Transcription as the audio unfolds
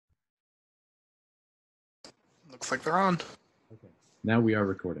Looks like they're on. Okay, now we are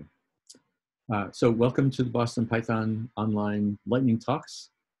recording. So welcome to the Boston Python Online Lightning Talks.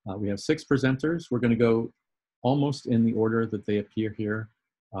 We have 6 presenters. We're going to go almost in the order that they appear here.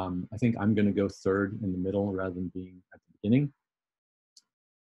 I think I'm going to go third in the middle rather than being at the beginning.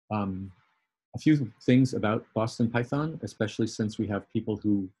 A few things about Boston Python, especially since we have people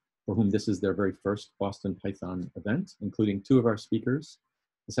for whom this is their very first Boston Python event, including 2 of our speakers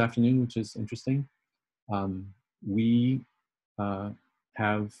this afternoon, which is interesting. We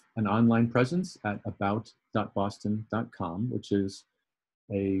have an online presence at about.boston.com, which is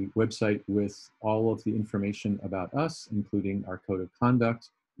a website with all of the information about us, including our code of conduct,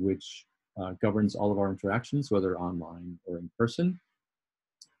 which governs all of our interactions, whether online or in person.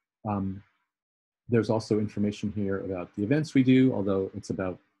 There's also information here about the events we do, although it's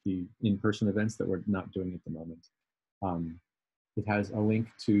about the in-person events that we're not doing at the moment. It has a link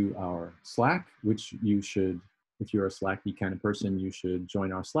to our Slack, which you should, if you're a Slacky kind of person, you should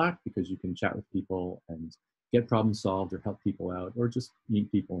join our Slack because you can chat with people and get problems solved or help people out or just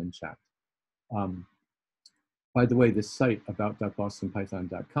meet people in chat. By the way, this site,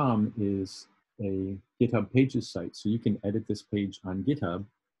 about.bostonpython.com, is a GitHub Pages site. So you can edit this page on GitHub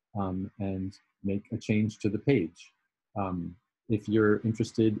and make a change to the page. If you're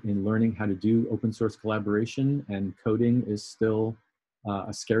interested in learning how to do open source collaboration and coding is still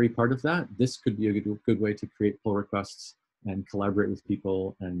a scary part of that, this could be a good way to create pull requests and collaborate with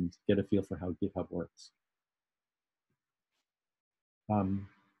people and get a feel for how GitHub works.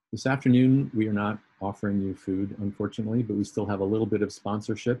 This afternoon, we are not offering you food, unfortunately, but we still have a little bit of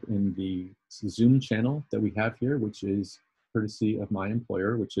sponsorship in the Zoom channel that we have here, which is courtesy of my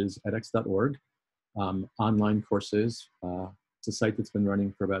employer, which is edX.org. Online courses. It's a site that's been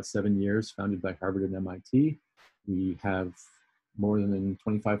running for about 7 years, founded by Harvard and MIT. We have more than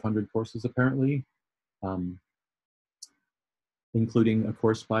 2,500 courses, apparently, including a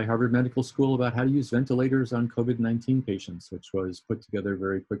course by Harvard Medical School about how to use ventilators on COVID-19 patients, which was put together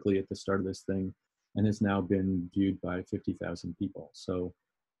very quickly at the start of this thing and has now been viewed by 50,000 people. So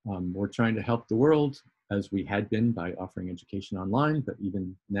we're trying to help the world, as we had been, by offering education online, but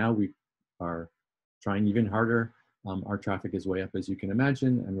even now we are trying even harder. Our traffic is way up, as you can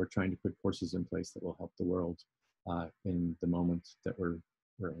imagine, and we're trying to put courses in place that will help the world in the moment that we're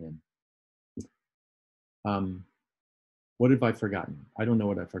in. What have I forgotten? I don't know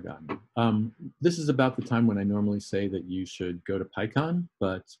what I've forgotten. This is about the time when I normally say that you should go to PyCon,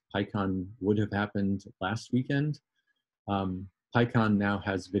 but PyCon would have happened last weekend. PyCon now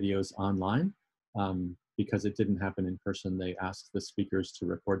has videos online. Because it didn't happen in person, they asked the speakers to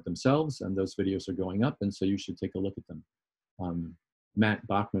record themselves, and those videos are going up, and so you should take a look at them. Matt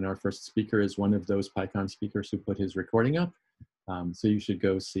Bachmann, our first speaker, is one of those PyCon speakers who put his recording up, so you should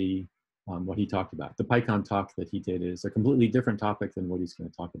go see what he talked about. The PyCon talk that he did is a completely different topic than what he's going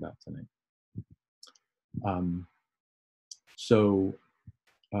to talk about tonight.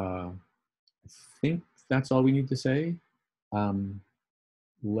 I think that's all we need to say.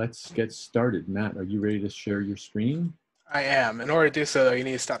 Let's get started. Matt, are you ready to share your screen? I am. In order to do so, though, you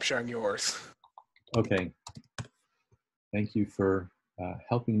need to stop sharing yours. Okay. Thank you for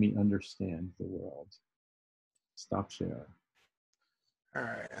helping me understand the world. Stop share. All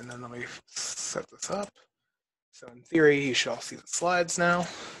right, and then let me set this up. So in theory, you should all see the slides now.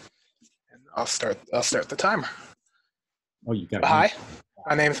 And I'll start the timer. Oh, you got it. Hi.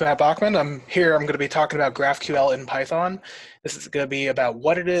 My name is Matt Bachmann. I'm going to be talking about GraphQL in Python. This is going to be about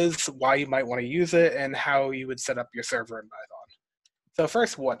what it is, why you might want to use it, and how you would set up your server in Python. So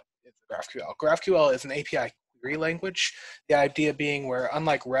first, what is GraphQL? GraphQL is an API query language. The idea being where,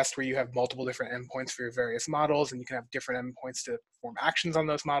 unlike REST, where you have multiple different endpoints for your various models, and you can have different endpoints to perform actions on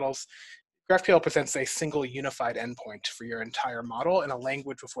those models, GraphQL presents a single unified endpoint for your entire model and a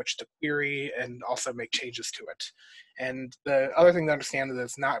language with which to query and also make changes to it. And the other thing to understand is that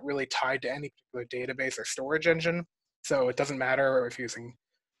it's not really tied to any particular database or storage engine. So it doesn't matter if you're using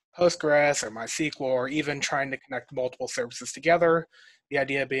Postgres or MySQL or even trying to connect multiple services together. The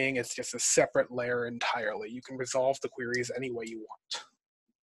idea being it's just a separate layer entirely. You can resolve the queries any way you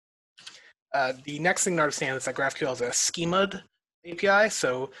want. The next thing to understand is that GraphQL is a schemaed API.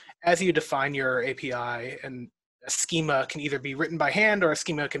 So as you define your API, and a schema can either be written by hand or a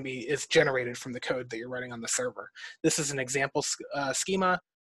schema is generated from the code that you're running on the server. This is an example schema.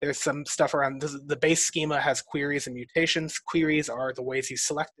 There's some stuff around the base schema has queries and mutations. Queries are the ways you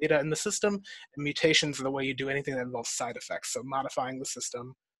select data in the system, and mutations are the way you do anything that involves side effects, so modifying the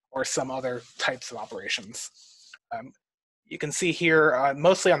system or some other types of operations. You can see here,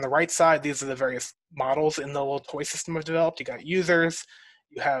 mostly on the right side, these are the various models in the little toy system I've developed. You got users,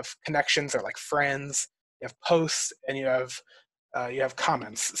 you have connections or like friends, you have posts, and you have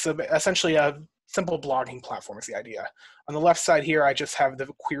comments. So essentially a simple blogging platform is the idea. On the left side here, I just have the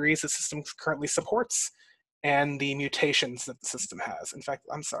queries the system currently supports and the mutations that the system has. In fact,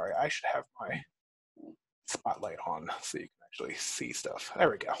 I'm sorry, I should have my spotlight on so you can actually see stuff. There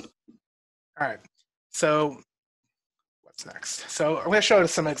we go. All right, so what's next? So I'm going to show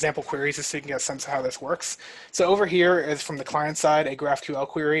some example queries just so you can get a sense of how this works. So over here is from the client side, a GraphQL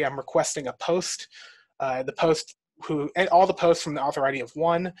query. I'm requesting a post. And all the posts from the author ID of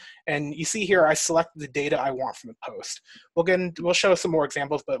 1. And you see here, I select the data I want from the post. We'll show some more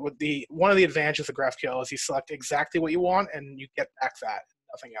examples, but one of the advantages of GraphQL is you select exactly what you want and you get back that,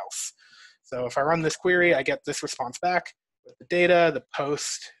 nothing else. So if I run this query, I get this response back with the data, the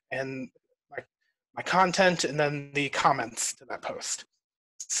post, and my content, and then the comments to that post.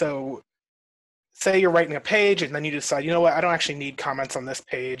 So say you're writing a page and then you decide, you know what, I don't actually need comments on this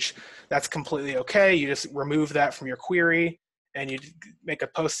page. That's completely okay. You just remove that from your query and you make a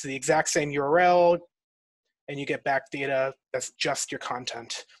post to the exact same URL and you get back data that's just your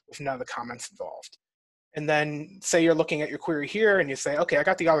content with none of the comments involved. And then say you're looking at your query here and you say, okay, I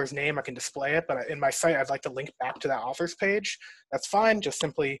got the author's name, I can display it, but in my site, I'd like to link back to that author's page. That's fine, just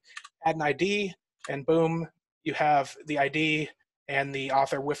simply add an ID and boom, you have the ID and the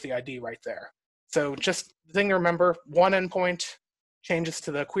author with the ID right there. So just the thing to remember, one endpoint changes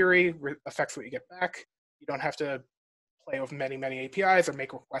to the query, affects what you get back. You don't have to play with many, many APIs or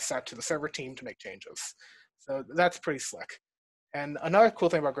make requests out to the server team to make changes. So that's pretty slick. And another cool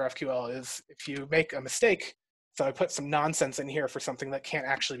thing about GraphQL is if you make a mistake, so I put some nonsense in here for something that can't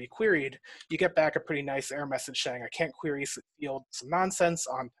actually be queried, you get back a pretty nice error message saying, I can't query field some nonsense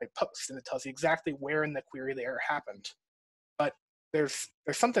on type post, and it tells you exactly where in the query the error happened. But there's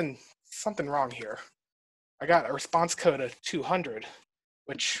something wrong here. I got a response code of 200,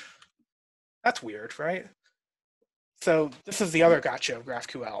 which that's weird, right? So this is the other gotcha of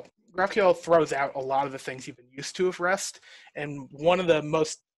GraphQL. GraphQL throws out a lot of the things you've been used to with REST, and one of the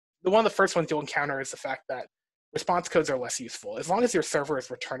first ones you'll encounter is the fact that response codes are less useful. As long as your server is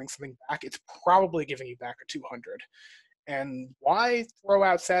returning something back, it's probably giving you back a 200. And why throw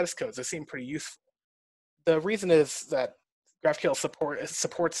out status codes? They seem pretty useful. The reason is that GraphQL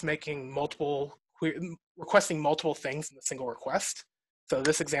supports making requesting multiple things in a single request. So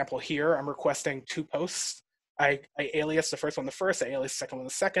this example here, I'm requesting 2 posts. I alias the first one the first, I alias the second one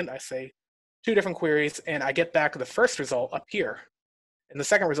the second. I say 2 different queries, and I get back the first result up here. And the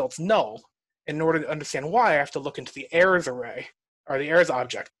second result's null. And in order to understand why, I have to look into the errors array, or the errors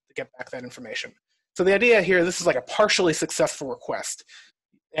object, to get back that information. So the idea here, this is like a partially successful request.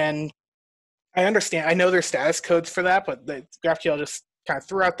 And I understand, I know there's status codes for that, but the GraphQL just kind of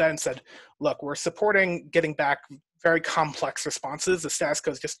threw out that and said, look, we're supporting getting back very complex responses. The status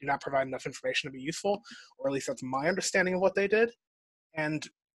codes just do not provide enough information to be useful, or at least that's my understanding of what they did. And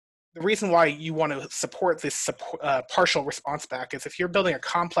the reason why you want to support this partial response back is if you're building a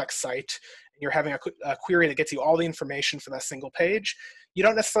complex site and you're having a query that gets you all the information for that single page, you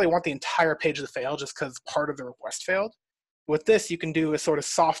don't necessarily want the entire page to fail just because part of the request failed. With this, you can do a sort of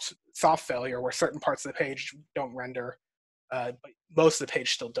soft failure where certain parts of the page don't render, but most of the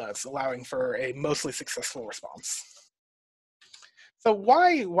page still does, allowing for a mostly successful response. So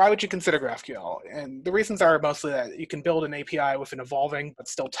why would you consider GraphQL? And the reasons are mostly that you can build an API with an evolving but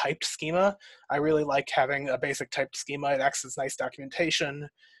still typed schema. I really like having a basic typed schema. It acts as nice documentation,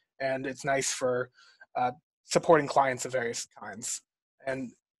 and it's nice for supporting clients of various kinds.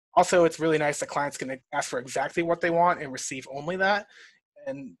 And also, it's really nice that clients can ask for exactly what they want and receive only that.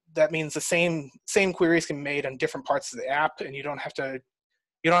 And that means the same queries can be made on different parts of the app, and you don't have to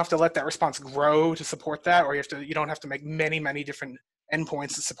let that response grow to support that, or you don't have to make many different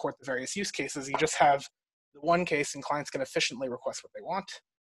endpoints to support the various use cases. You just have the one case, and clients can efficiently request what they want.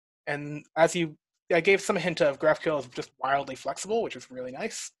 And I gave some hint of GraphQL is just wildly flexible, which is really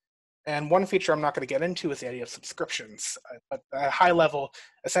nice. And one feature I'm not going to get into is the idea of subscriptions. But at a high level,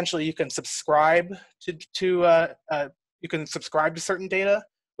 essentially, you can subscribe to certain data,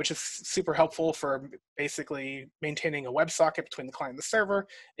 which is super helpful for basically maintaining a WebSocket between the client and the server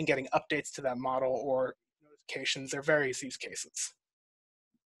and getting updates to that model or notifications. There are various use cases.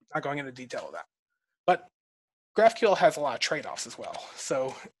 Not going into detail of that. But GraphQL has a lot of trade-offs as well.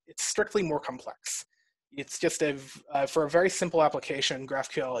 So it's strictly more complex. It's just for a very simple application,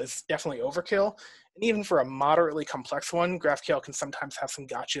 GraphQL is definitely overkill. And even for a moderately complex one, GraphQL can sometimes have some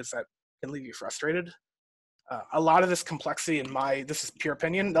gotchas that can leave you frustrated. A lot of this complexity, this is pure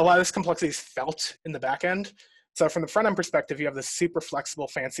opinion, a lot of this complexity is felt in the back end. So from the front end perspective, you have this super flexible,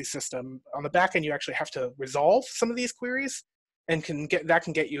 fancy system. On the back end, you actually have to resolve some of these queries, and that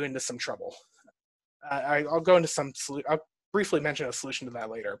can get you into some trouble. I'll go into I'll briefly mention a solution to that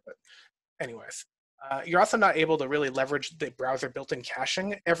later, but anyways. You're also not able to really leverage the browser built-in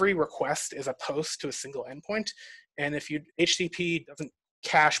caching. Every request is a post to a single endpoint, and if HTTP doesn't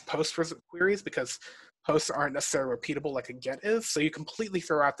cache post queries because posts aren't necessarily repeatable like a GET is, so you completely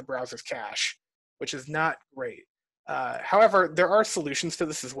throw out the browser's cache, which is not great. However, there are solutions to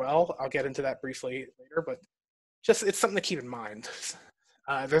this as well. I'll get into that briefly later, but just it's something to keep in mind.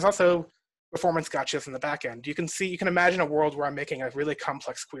 There's also performance gotchas in the back end. You can imagine a world where I'm making a really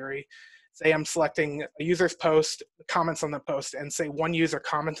complex query. Say I'm selecting a user's post, comments on the post, and say one user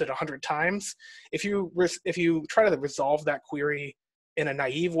commented 100 times. If you try to resolve that query in a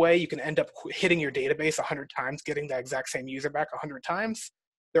naive way, you can end up hitting your database 100 times, getting the exact same user back 100 times.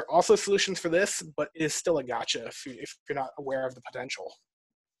 There are also solutions for this, but it is still a gotcha if you're not aware of the potential.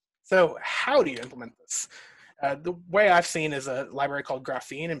 So how do you implement this? The way I've seen is a library called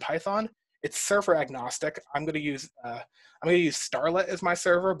Graphene in Python. It's server agnostic. I'm going to use Starlet as my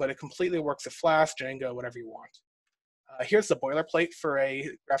server, but it completely works with Flask, Django, whatever you want. Here's the boilerplate for a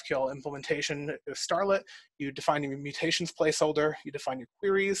GraphQL implementation of Starlet. You define your mutations placeholder, you define your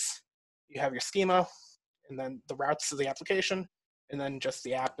queries, you have your schema, and then the routes to the application, and then just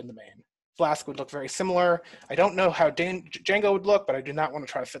the app in the main. Flask would look very similar. I don't know how Django would look, but I do not want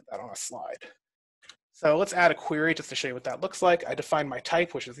to try to fit that on a slide. So let's add a query just to show you what that looks like. I define my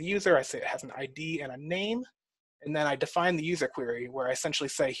type, which is the user. I say it has an ID and a name. And then I define the user query, where I essentially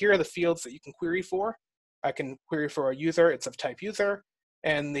say, here are the fields that you can query for. I can query for a user, it's of type user,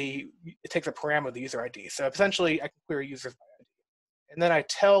 and it takes a parameter of the user ID. So essentially, I can query users by ID. And then I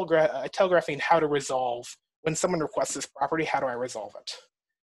tell Graphene how to resolve, when someone requests this property, how do I resolve it?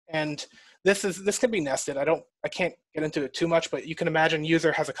 And this can be nested. I can't get into it too much, but you can imagine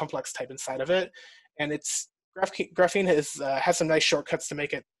user has a complex type inside of it, and Graphene has some nice shortcuts to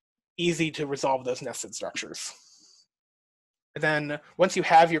make it easy to resolve those nested structures. And then once you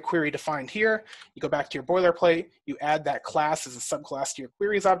have your query defined here, you go back to your boilerplate, you add that class as a subclass to your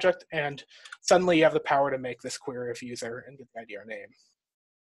queries object, and suddenly you have the power to make this query of user and get the ID or name.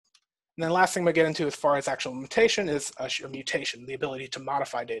 And then last thing we get into as far as actual implementation is a mutation, the ability to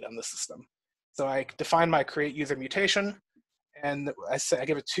modify data in the system. So I define my create user mutation, and I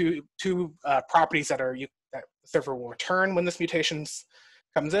give it two properties that the server will return when this mutation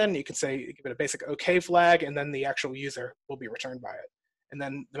comes in. You can say, give it a basic OK flag, and then the actual user will be returned by it. And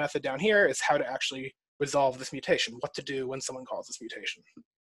then the method down here is how to actually resolve this mutation, what to do when someone calls this mutation.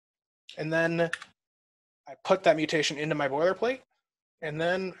 And then I put that mutation into my boilerplate, and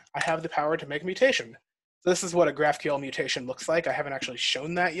then I have the power to make a mutation. So this is what a GraphQL mutation looks like. I haven't actually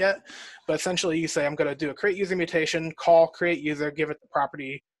shown that yet, but essentially you say, I'm going to do a create user mutation, call create user, give it the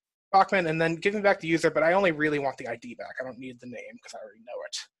property Bachmann, and then give me back the user, but I only really want the ID back. I don't need the name because I already know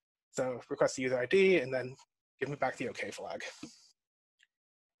it. So request the user ID, and then give me back the OK flag.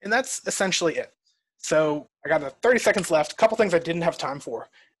 And that's essentially it. So I got 30 seconds left. A couple things I didn't have time for.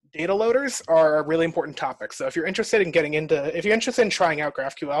 Data loaders are a really important topic. So if you're interested in trying out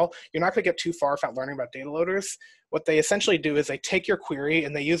GraphQL, you're not going to get too far without learning about data loaders. What they essentially do is they take your query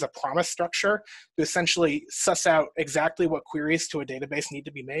and they use a promise structure to essentially suss out exactly what queries to a database need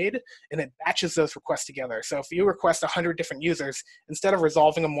to be made, and it batches those requests together. So if you request 100 different users, instead of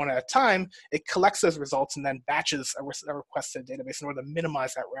resolving them one at a time, it collects those results and then batches a request to a database in order to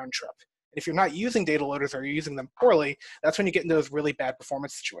minimize that round trip. If you're not using data loaders or you're using them poorly, that's when you get into those really bad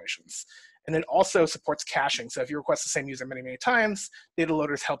performance situations. And it also supports caching. So if you request the same user many, many times, data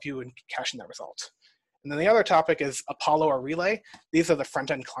loaders help you in caching that result. And then the other topic is Apollo or Relay. These are the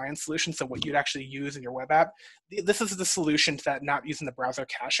front-end client solutions, so what you'd actually use in your web app. This is the solution to that not using the browser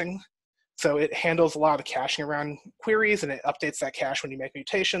caching. So it handles a lot of the caching around queries, and it updates that cache when you make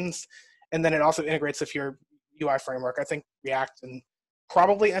mutations. And then it also integrates with your UI framework. I think React and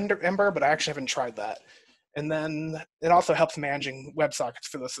probably Ember, but I actually haven't tried that. And then it also helps managing WebSockets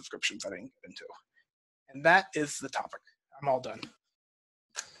for those subscriptions I didn't get into. And that is the topic. I'm all done.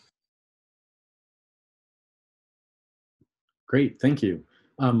 Great, thank you.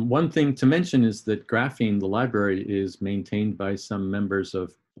 One thing to mention is that Graphene, the library, is maintained by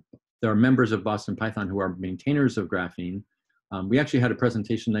there are members of Boston Python who are maintainers of Graphene. We actually had a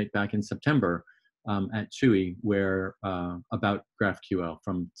presentation night back in September at Chewy about GraphQL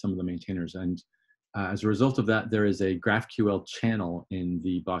from some of the maintainers. And as a result of that, there is a GraphQL channel in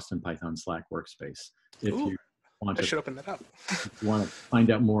the Boston Python Slack workspace. If you want I should open that up. want to find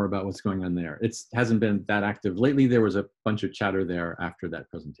out more about what's going on there. It hasn't been that active lately. There was a bunch of chatter there after that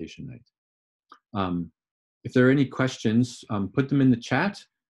presentation night. If there are any questions, put them in the chat.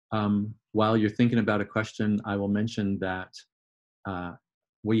 While you're thinking about a question, I will mention that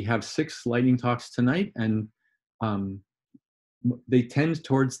We have 6 lightning talks tonight, and they tend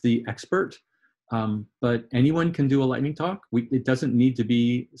towards the expert, but anyone can do a lightning talk. It doesn't need to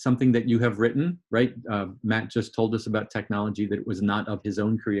be something that you have written, right? Matt just told us about technology that was not of his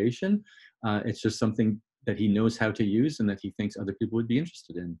own creation. It's just something that he knows how to use and that he thinks other people would be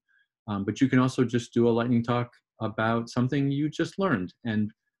interested in. But you can also just do a lightning talk about something you just learned.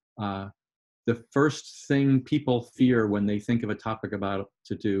 And the first thing people fear when they think of a topic about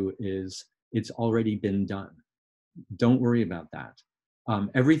to do is it's already been done. Don't worry about that.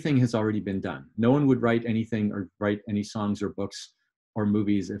 Everything has already been done. No one would write anything or write any songs or books or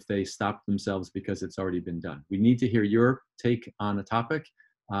movies if they stopped themselves because it's already been done. We need to hear your take on a topic,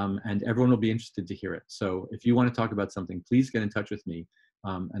 and everyone will be interested to hear it. So if you want to talk about something, please get in touch with me,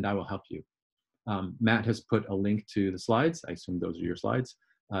 and I will help you. Matt has put a link to the slides. I assume those are your slides,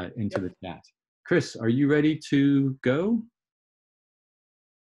 into the chat. Chris, are you ready to go?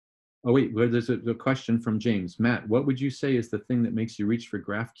 Oh wait, there's a question from James. Matt, what would you say is the thing that makes you reach for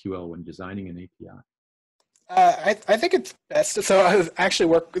GraphQL when designing an API? I think it's best. So I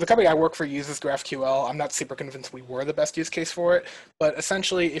actually the company I work for uses GraphQL. I'm not super convinced we were the best use case for it, but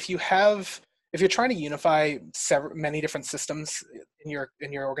essentially, if you're trying to unify many different systems in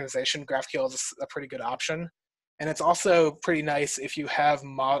your organization, GraphQL is a pretty good option. And it's also pretty nice if you have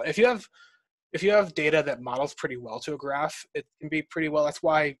data that models pretty well to a graph. It can be pretty well. That's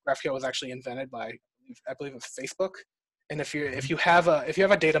why GraphQL was actually invented by, I believe, it was Facebook. And if you have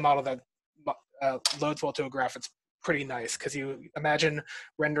a data model that loads well to a graph, it's pretty nice, because you imagine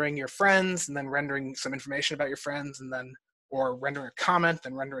rendering your friends and then rendering some information about your friends, and then or rendering a comment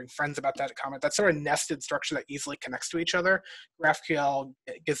and rendering friends about that comment. That sort of nested structure that easily connects to each other. GraphQL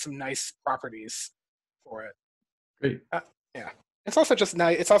gives some nice properties for it. Great. Yeah. It's also just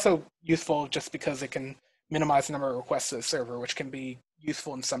nice. It's also useful just because it can minimize the number of requests to the server, which can be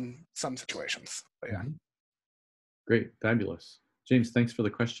useful in some situations. But yeah. Great, fabulous. James, thanks for the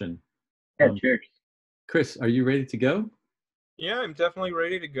question. Yeah, cheers. Chris, are you ready to go? Yeah, I'm definitely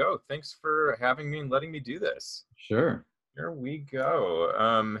ready to go. Thanks for having me and letting me do this. Sure. Here we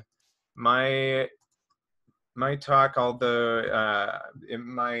go. My talk, although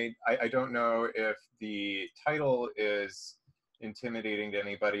I don't know if the title is intimidating to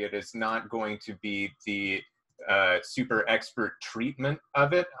anybody, it is not going to be the super expert treatment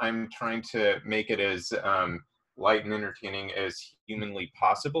of it. I'm trying to make it as light and entertaining as humanly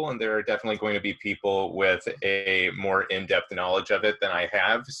possible, and there are definitely going to be people with a more in-depth knowledge of it than I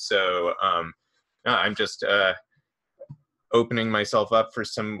have. So I'm just opening myself up for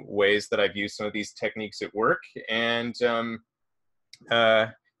some ways that I've used some of these techniques at work. And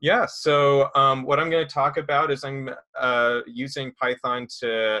yeah, so what I'm going to talk about is I'm using Python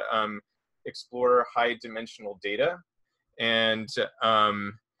to explore high-dimensional data. And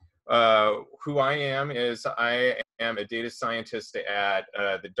who I am is I am a data scientist at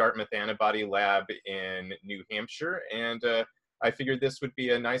the Dartmouth Antibody Lab in New Hampshire. And I figured this would be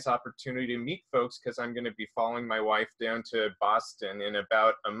a nice opportunity to meet folks, because I'm going to be following my wife down to Boston in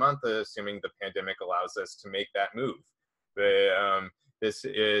about a month, assuming the pandemic allows us to make that move. But this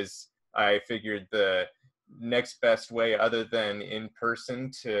is, I figured, the next best way other than in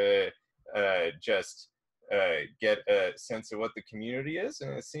person to just get a sense of what the community is,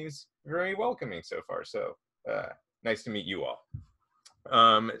 and it seems very welcoming so far. So nice to meet you all.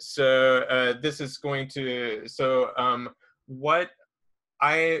 This is going to, what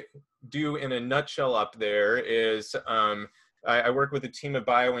I do in a nutshell up there is I work with a team of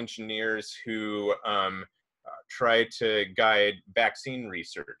bioengineers who try to guide vaccine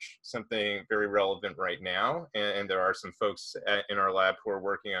research, something very relevant right now. And there are some folks in our lab who are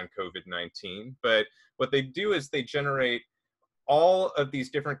working on COVID-19. But what they do is they generate all of these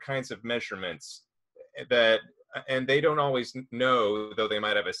different kinds of measurements and they don't always know, though they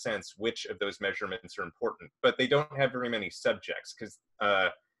might have a sense, which of those measurements are important. But they don't have very many subjects, because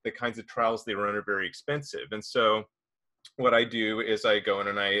the kinds of trials they run are very expensive. And so what I do is I go in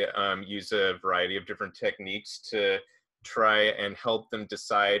and I use a variety of different techniques to try and help them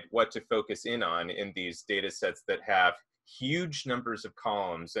decide what to focus in on in these data sets that have huge numbers of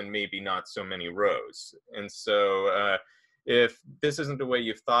columns and maybe not so many rows. And so if this isn't the way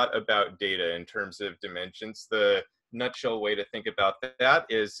you've thought about data in terms of dimensions, the nutshell way to think about that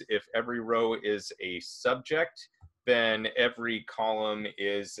is if every row is a subject, then every column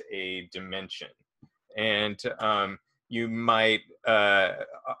is a dimension. And you might,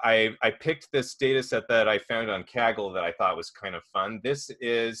 I picked this data set that I found on Kaggle that I thought was kind of fun. This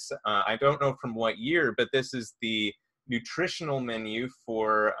is, I don't know from what year, but this is the nutritional menu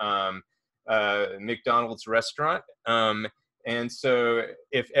for McDonald's restaurant. And so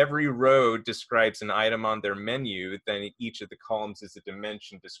if every row describes an item on their menu, then each of the columns is a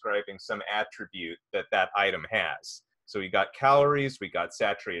dimension describing some attribute that that item has. So we got calories, we got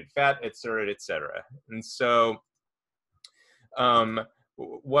saturated fat, et cetera, et cetera. And so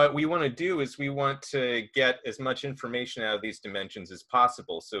what we want to do is we want to get as much information out of these dimensions as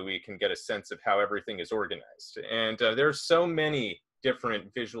possible so we can get a sense of how everything is organized. And there are so many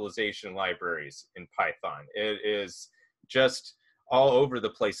different visualization libraries in Python. It is just all over the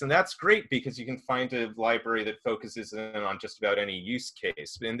place. And that's great because you can find a library that focuses in on just about any use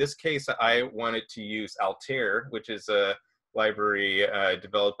case. In this case, I wanted to use Altair, which is a library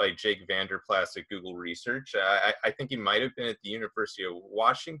developed by Jake Vanderplas at Google Research. I think he might have been at the University of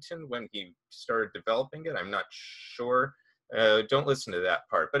Washington when he started developing it. I'm not sure. Don't listen to that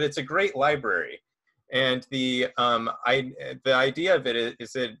part, but it's a great library. And the idea of it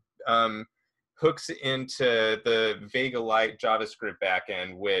is it hooks into the Vega-like JavaScript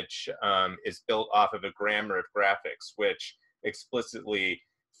backend, which is built off of a grammar of graphics, which explicitly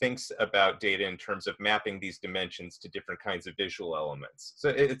thinks about data in terms of mapping these dimensions to different kinds of visual elements. So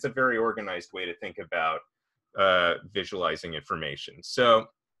it's a very organized way to think about visualizing information. So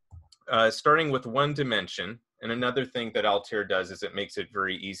starting with one dimension, and another thing that Altair does is it makes it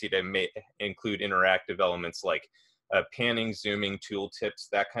very easy to include interactive elements like panning, zooming, tooltips,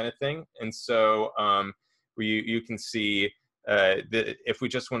 that kind of thing. And so you can see if we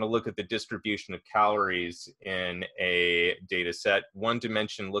just want to look at the distribution of calories in a data set, one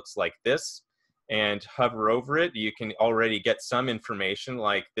dimension looks like this, and hover over it, you can already get some information,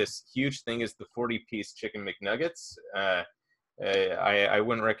 like this huge thing is the 40-piece chicken McNuggets. I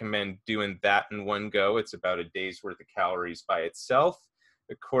wouldn't recommend doing that in one go. It's about a day's worth of calories by itself.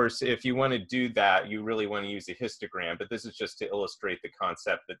 Of course, if you want to do that, you really want to use a histogram, but this is just to illustrate the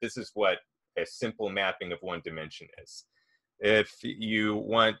concept that this is what a simple mapping of one dimension is. If you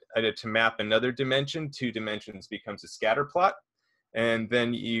want to map another dimension, two dimensions becomes a scatter plot. And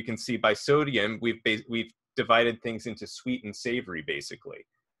then you can see by sodium, we've divided things into sweet and savory, basically.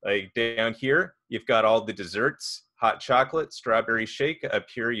 Like down here, you've got all the desserts, hot chocolate, strawberry shake. Up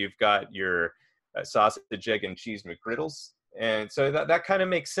here, you've got your sausage, egg, and cheese McGriddles. And so that kind of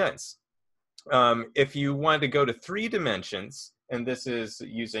makes sense. If you want to go to 3 dimensions, and this is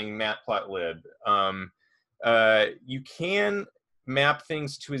using matplotlib, you can map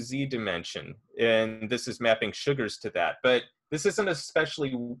things to a z dimension, and this is mapping sugars to that, but this isn't an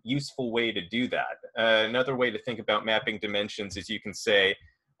especially useful way to do that. Another way to think about mapping dimensions is you can say,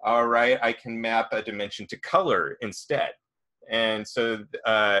 all right, I can map a dimension to color instead. And so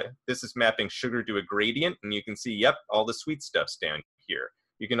this is mapping sugar to a gradient, and you can see, yep, all the sweet stuff's down here.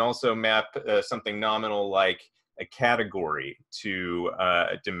 You can also map something nominal like a category to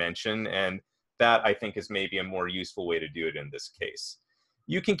a dimension, and that I think is maybe a more useful way to do it in this case.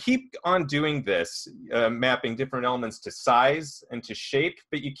 You can keep on doing this, mapping different elements to size and to shape,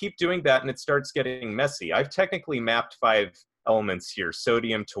 but you keep doing that and it starts getting messy. I've technically mapped 5 elements here: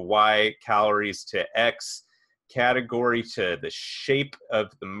 sodium to Y, calories to X, category to the shape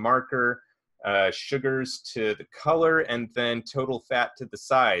of the marker, sugars to the color, and then total fat to the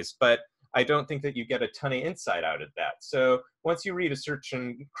size. But I don't think that you get a ton of insight out of that. So once you reach a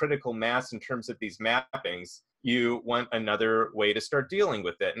certain critical mass in terms of these mappings, you want another way to start dealing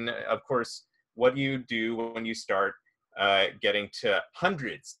with it. And of course, what do you do when you start getting to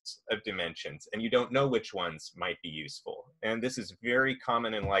hundreds of dimensions and you don't know which ones might be useful? And this is very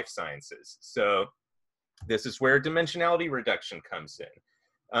common in life sciences. So this is where dimensionality reduction comes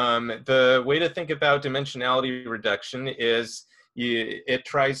in. The way to think about dimensionality reduction is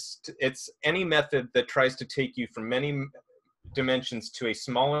it's any method that tries to take you from many dimensions to a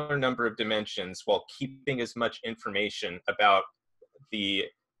smaller number of dimensions while keeping as much information about the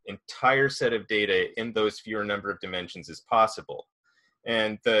entire set of data in those fewer number of dimensions as possible.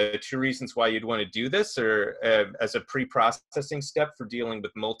 And the 2 reasons why you'd want to do this are as a pre-processing step for dealing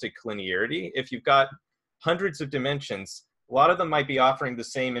with multicollinearity. If you've got hundreds of dimensions, a lot of them might be offering the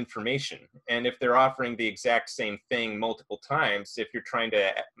same information. And if they're offering the exact same thing multiple times, if you're trying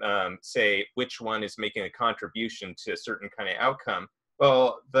to say which one is making a contribution to a certain kind of outcome,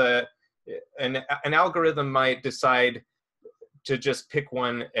 well, an algorithm might decide to just pick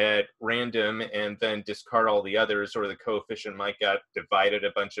one at random and then discard all the others, or the coefficient might get divided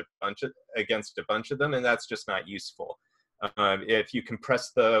against a bunch of them, and that's just not useful. If you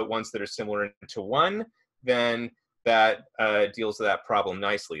compress the ones that are similar into one, then that deals with that problem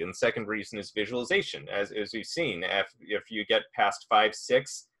nicely. And the second reason is visualization. As we've seen, if you get past 5,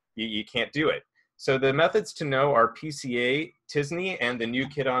 6, you can't do it. So the methods to know are PCA, TISNE, and the new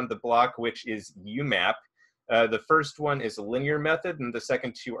kid on the block, which is UMAP. The first one is a linear method, and the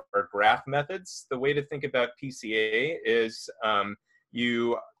second two are graph methods. The way to think about PCA is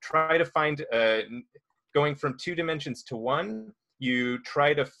you try to find, going from 2 dimensions to 1, you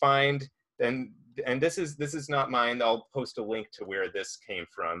try to find, and this is not mine, I'll post a link to where this came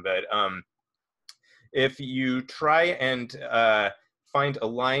from, but if you try and find a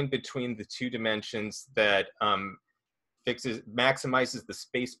line between the 2 dimensions that maximizes the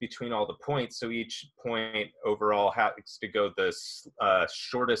space between all the points, so each point overall has to go the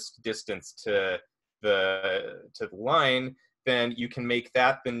shortest distance to the line, then you can make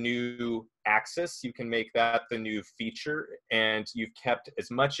that the new axis, you can make that the new feature, and you've kept as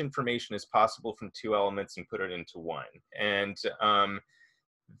much information as possible from 2 elements and put it into 1. And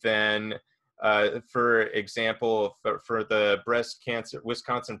then for example, for the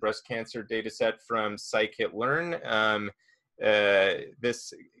Wisconsin breast cancer data set from scikit-learn,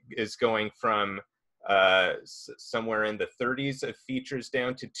 this is going from somewhere in the 30s of features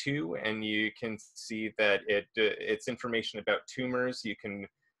down to 2, and you can see that it's information about tumors. You can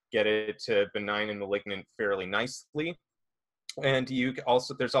get it to benign and malignant fairly nicely. And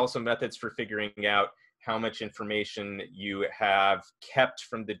there's also methods for figuring out how much information you have kept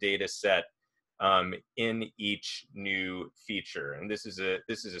from the data set in each new feature. And this is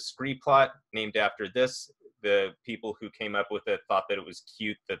a scree plot named after this. The people who came up with it thought that it was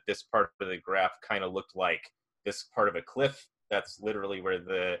cute that this part of the graph kind of looked like this part of a cliff. That's literally where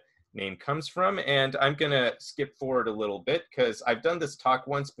the name comes from. And I'm gonna skip forward a little bit because I've done this talk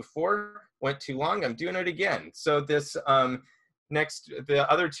once before, went too long, I'm doing it again. So this the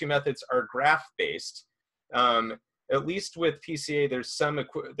other 2 methods are graph-based. At least with PCA,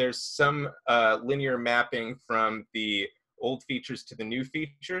 there's some linear mapping from the old features to the new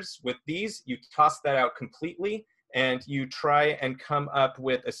features. With these, you toss that out completely, and you try and come up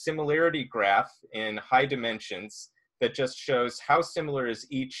with a similarity graph in high dimensions that just shows how similar is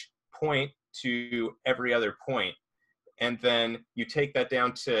each point to every other point. And then you take that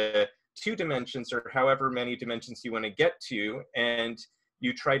down to 2 dimensions, or however many dimensions you want to get to, and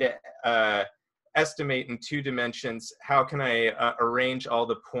you try to estimate in 2 dimensions, how can I arrange all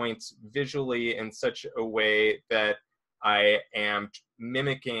the points visually in such a way that I am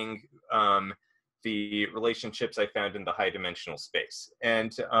mimicking the relationships I found in the high dimensional space.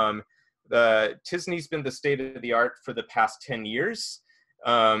 And TISNE's been the state of the art for the past 10 years.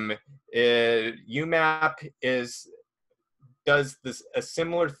 UMAP does a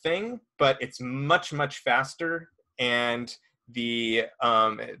similar thing, but it's much, much faster. And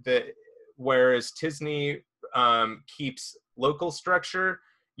whereas TISNE keeps local structure,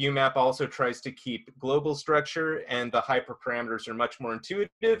 UMAP also tries to keep global structure, and the hyperparameters are much more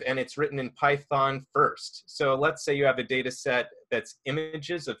intuitive, and it's written in Python first. So let's say you have a data set that's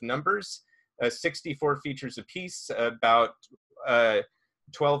images of numbers, 64 features apiece, about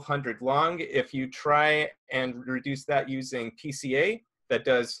 1,200 long. If you try and reduce that using PCA, that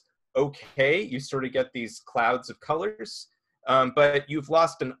does okay. You sort of get these clouds of colors, but you've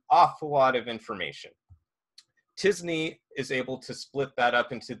lost an awful lot of information. TISNE is able to split that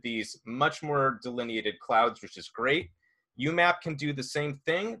up into these much more delineated clouds, which is great. UMAP can do the same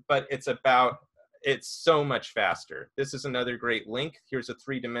thing, but it's so much faster. This is another great link. Here's a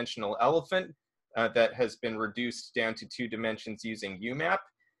 3-dimensional elephant that has been reduced down to 2 dimensions using UMAP.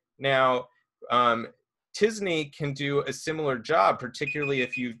 Now, TISNE can do a similar job, particularly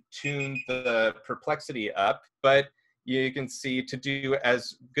if you tune the perplexity up, but you can see to do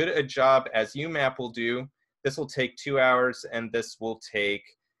as good a job as UMAP will do, this will take 2 hours, and this will take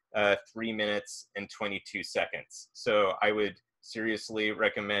 3 minutes and 22 seconds. So I would seriously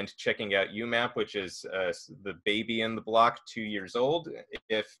recommend checking out UMAP, which is the baby in the block, 2 years old,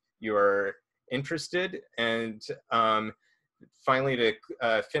 if you're interested. And finally,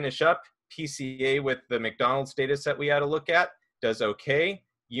 to finish up, PCA with the McDonald's data set we had a look at does okay.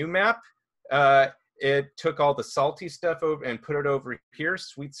 UMAP, it took all the salty stuff over and put it over here,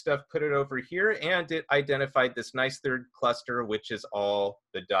 sweet stuff put it over here, and it identified this nice third cluster, which is all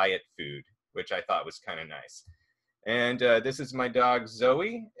the diet food, which I thought was kind of nice. And this is my dog,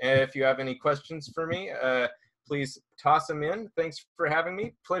 Zoe. If you have any questions for me, please toss them in. Thanks for having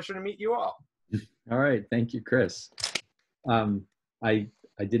me. Pleasure to meet you all. All right, thank you, Chris. I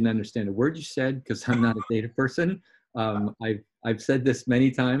didn't understand a word you said because I'm not a data person. I've said this many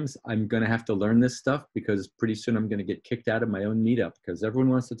times. I'm going to have to learn this stuff because pretty soon I'm going to get kicked out of my own meetup because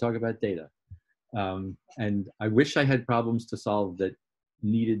everyone wants to talk about data. And I wish I had problems to solve that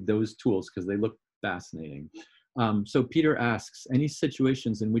needed those tools because they look fascinating. So Peter asks, any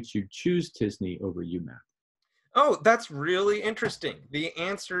situations in which you choose TISNE over UMAP? Oh, that's really interesting. The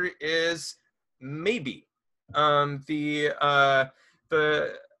answer is maybe. The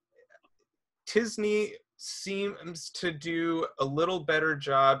Tisney seems to do a little better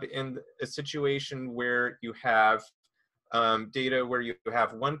job in a situation where you have data where you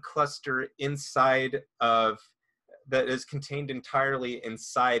have one cluster inside of that is contained entirely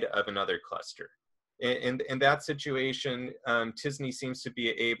inside of another cluster. In that situation, Tisney seems to be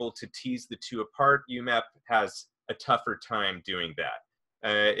able to tease the two apart. UMAP has a tougher time doing that.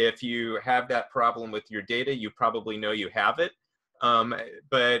 If you have that problem with your data, you probably know you have it.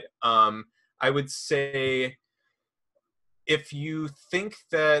 But I would say if you think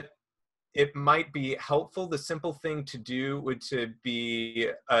that it might be helpful, the simple thing to do would to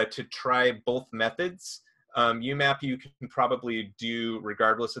be to try both methods. UMAP you can probably do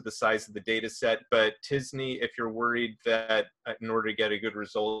regardless of the size of the data set, but Tisney, if you're worried that in order to get a good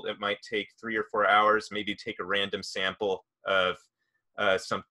result, it might take 3 or 4 hours, maybe take a random sample of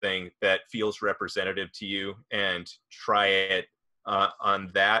something that feels representative to you and try it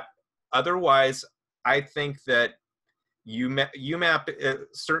on that. Otherwise, I think that UMAP,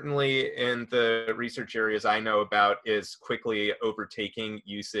 certainly in the research areas I know about, is quickly overtaking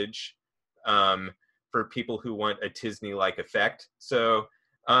usage for people who want a Tisney-like effect. So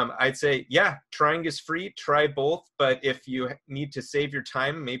I'd say, yeah, trying is free, try both, but if you need to save your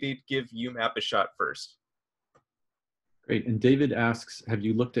time, maybe give UMAP a shot first. Great, and David asks, have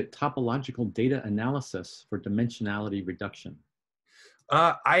you looked at topological data analysis for dimensionality reduction?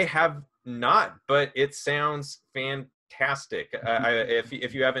 I have not, but it sounds fantastic.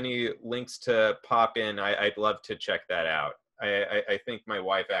 If you have any links to pop in, I'd love to check that out. I think my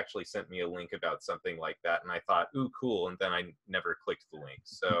wife actually sent me a link about something like that, and I thought, ooh, cool, and then I never clicked the link.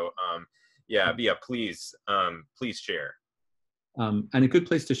 So yeah, please share. And a good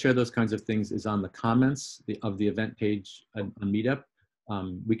place to share those kinds of things is on the comments of the event page on Meetup.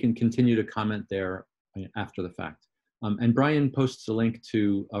 We can continue to comment there after the fact. And Brian posts a link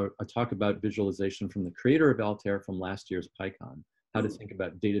to a talk about visualization from the creator of Altair from last year's PyCon, how to think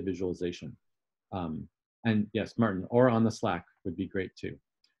about data visualization. And yes, Martin, or on the Slack would be great too.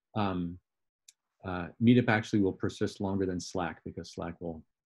 Meetup actually will persist longer than Slack because Slack will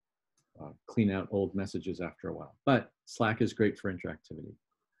clean out old messages after a while. But Slack is great for interactivity.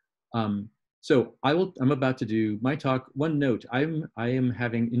 So I'm about to do my talk. One note, I am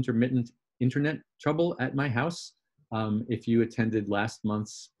having intermittent internet trouble at my house. If you attended last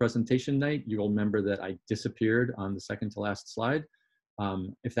month's presentation night, you'll remember that I disappeared on the second to last slide.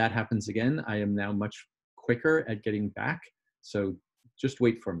 If that happens again, I am now much quicker at getting back. So just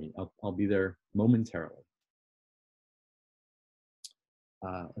wait for me. I'll be there momentarily.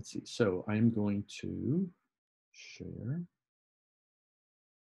 Let's see. So I'm going to share.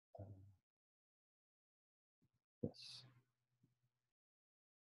 Yes.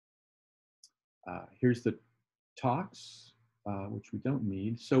 Here's the talks, which we don't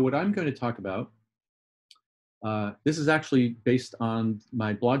need. So what I'm going to talk about, this is actually based on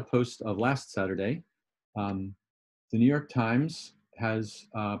my blog post of last Saturday. The New York Times has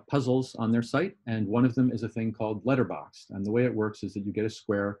puzzles on their site, and one of them is a thing called letterboxed. And the way it works is that you get a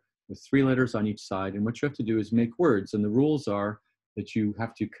square with 3 letters on each side, and what you have to do is make words. And the rules are that you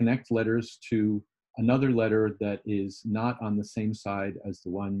have to connect letters to another letter that is not on the same side as the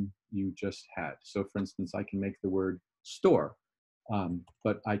one you just had. So for instance, I can make the word store,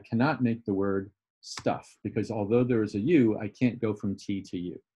 but I cannot make the word stuff, because although there is a U, I can't go from T to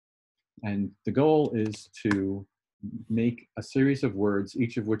U. And the goal is to make a series of words,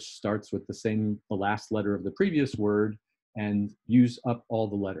 each of which starts with the last letter of the previous word, and use up all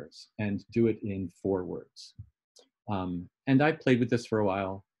the letters, and do it in 4 words. And I played with this for a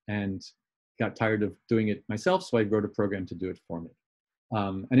while and got tired of doing it myself, so I wrote a program to do it for me.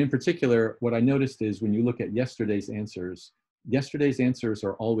 And in particular, what I noticed is when you look at yesterday's answers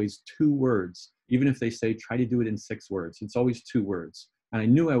are always 2 words. Even if they say, try to do it in 6 words, it's always 2 words. And I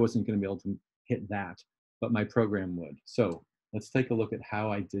knew I wasn't going to be able to hit that, but my program would. So let's take a look at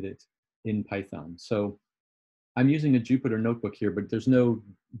how I did it in Python. So I'm using a Jupyter notebook here, but there's no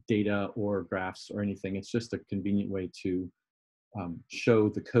data or graphs or anything. It's just a convenient way to show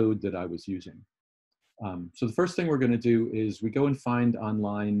the code that I was using. So the first thing we're going to do is we go and find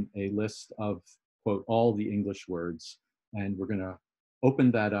online a list of, quote, all the English words. And we're going to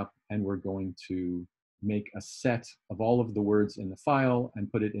open that up, and we're going to make a set of all of the words in the file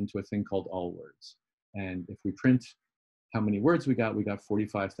and put it into a thing called all words. And if we print how many words we got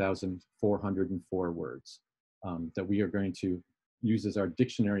 45,404 words that we are going to use as our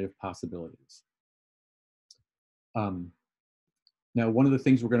dictionary of possibilities. Now, one of the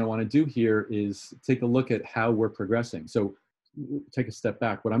things we're going to want to do here is take a look at how we're progressing. So take a step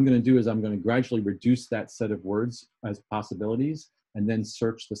back. What I'm going to do is I'm going to gradually reduce that set of words as possibilities and then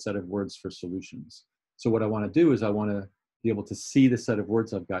search the set of words for solutions. So what I want to do is I want to be able to see the set of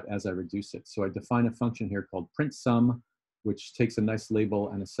words I've got as I reduce it. So I define a function here called print_sum, which takes a nice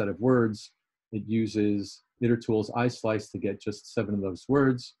label and a set of words. It uses itertools islice to get just 7 of those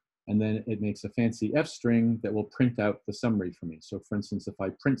words. And then it makes a fancy F string that will print out the summary for me. So for instance, if I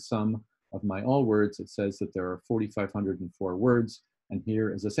print sum of my all words, it says that there are 4,504 words. And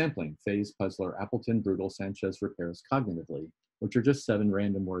here is a sampling: Faze, Puzzler, Appleton, Brutal, Sanchez, repairs cognitively, which are just 7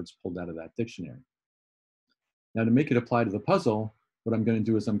 random words pulled out of that dictionary. Now to make it apply to the puzzle, what I'm going to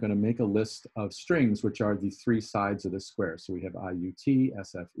do is I'm going to make a list of strings, which are the 3 sides of the square. So we have IUT,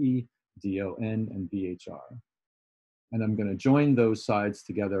 SFE, DON, and BHR. And I'm going to join those sides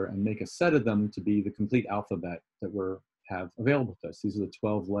together and make a set of them to be the complete alphabet that we have available to us. These are the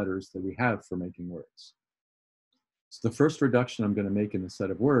 12 letters that we have for making words. So the first reduction I'm going to make in the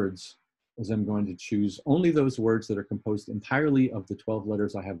set of words is I'm going to choose only those words that are composed entirely of the 12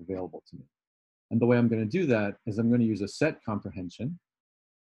 letters I have available to me. And the way I'm going to do that is I'm going to use a set comprehension.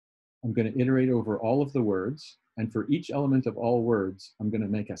 I'm going to iterate over all of the words. And for each element of all words, I'm going to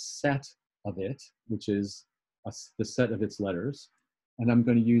make a set of it, which is the set of its letters. And I'm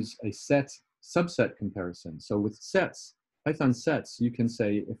going to use a set subset comparison. So with sets, Python sets, you can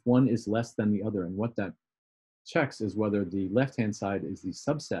say if one is less than the other. And what that checks is whether the left-hand side is the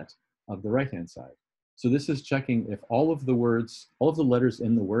subset of the right-hand side. So this is checking if all of the words, all of the letters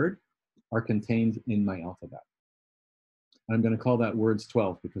in the word are contained in my alphabet. And I'm going to call that words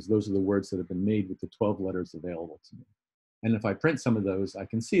 12 because those are the words that have been made with the 12 letters available to me. And if I print some of those, I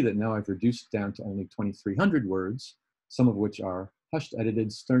can see that now I've reduced down to only 2,300 words, some of which are hushed,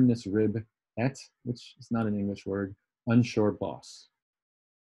 edited, sternness, rib, et, which is not an English word, unsure, boss.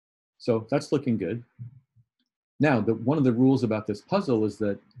 So that's looking good. Now, one of the rules about this puzzle is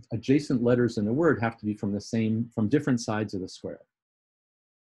that adjacent letters in a word have to be from different sides of the square.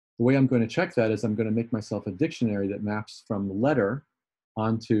 The way I'm going to check that is I'm going to make myself a dictionary that maps from the letter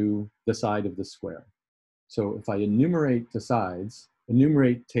onto the side of the square. So if I enumerate the sides,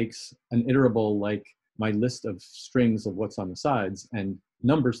 enumerate takes an iterable like my list of strings of what's on the sides and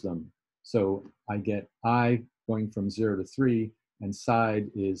numbers them. So I get I going from 0 to 3, and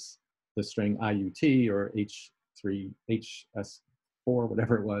side is the string IUT or H3, HS4,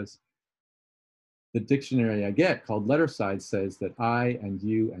 whatever it was. The dictionary I get called letter side says that I and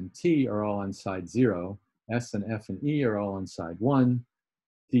U and T are all on side 0, S and F and E are all on side 1,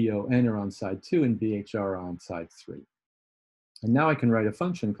 DON are on side 2, and BHR are on side 3. And now I can write a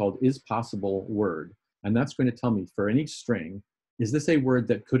function called isPossibleWord, and that's going to tell me for any string, is this a word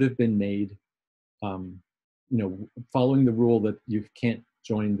that could have been made, following the rule that you can't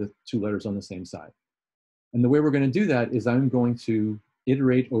join the 2 letters on the same side. And the way we're going to do that is I'm going to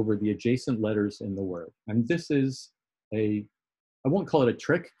iterate over the adjacent letters in the word. And this is I won't call it a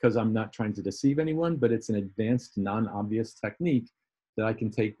trick because I'm not trying to deceive anyone, but it's an advanced, non-obvious technique that I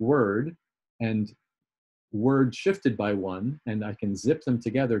can take word and word shifted by 1, and I can zip them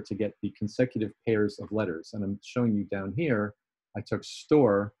together to get the consecutive pairs of letters. And I'm showing you down here, I took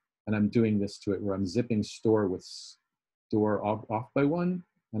store, and I'm doing this to it where I'm zipping store with store off by 1,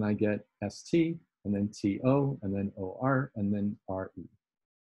 and I get ST, and then TO, and then OR, and then RE.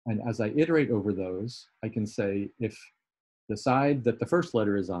 And as I iterate over those, I can say if the side that the first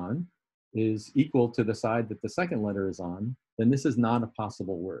letter is on is equal to the side that the second letter is on, then this is not a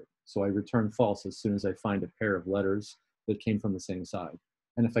possible word. So I return false as soon as I find a pair of letters that came from the same side.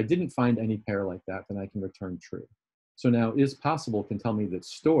 And if I didn't find any pair like that, then I can return true. So now isPossible can tell me that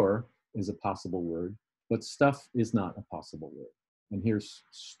store is a possible word, but stuff is not a possible word. And here's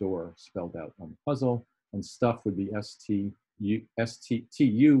store spelled out on the puzzle, and stuff would be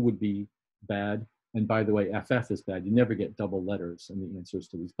TU would be bad. And by the way, FF is bad. You never get double letters in the answers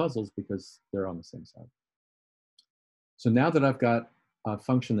to these puzzles because they're on the same side. So now that I've got a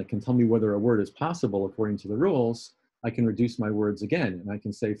function that can tell me whether a word is possible according to the rules, I can reduce my words again. And I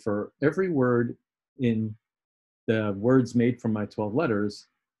can say for every word in the words made from my 12 letters,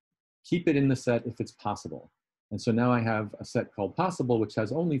 keep it in the set if it's possible. And so now I have a set called possible, which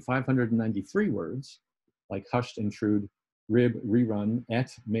has only 593 words, like hushed, intrude, rib, rerun,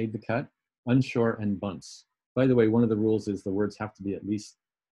 et, made the cut, unsure, and bunts. By the way, one of the rules is the words have to be at least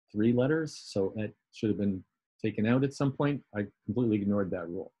 3 letters, so et should have been taken out at some point. I completely ignored that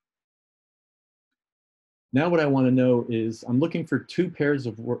rule. Now what I want to know is I'm looking for 2 pairs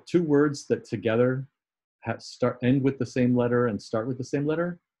of 2 words that together end with the same letter and start with the same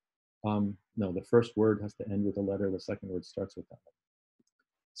letter. No, the first word has to end with a letter. The second word starts with that letter.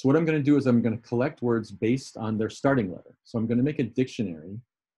 So what I'm going to do is I'm going to collect words based on their starting letter. So I'm going to make a dictionary,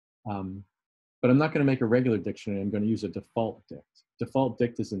 but I'm not going to make a regular dictionary. I'm going to use a default dict. Default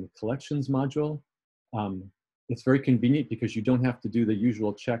dict is in the collections module. It's very convenient because you don't have to do the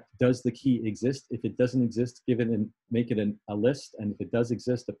usual check. Does the key exist? If it doesn't exist, give it and make it a list. And if it does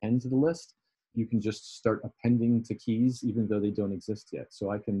exist, append to the list. You can just start appending to keys even though they don't exist yet.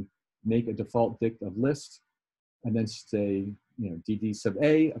 So I can make a default dict of list and then say, you know, dd sub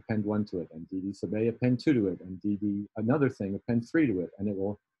a, append 1 to it, and dd sub a, append 2 to it, and dd another thing, append 3 to it, and it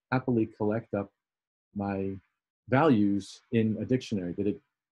will happily collect up my values in a dictionary that it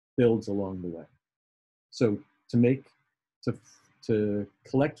builds along the way. So to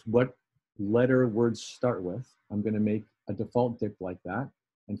collect what letter words start with, I'm going to make a default dict like that.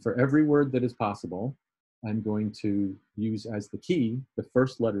 And for every word that is possible, I'm going to use as the key the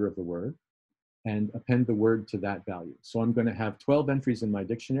first letter of the word and append the word to that value. So I'm going to have 12 entries in my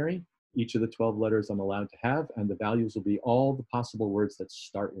dictionary, each of the 12 letters I'm allowed to have, and the values will be all the possible words that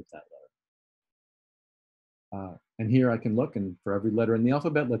start with that letter. And here I can look, and for every letter in the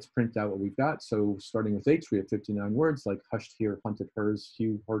alphabet, let's print out what we've got. So starting with H, we have 59 words like hushed, here, hunted, hers,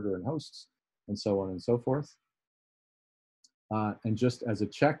 hew, hoarder, and hosts, and so on and so forth. And just as a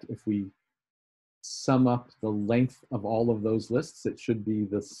check, if we sum up the length of all of those lists, it should be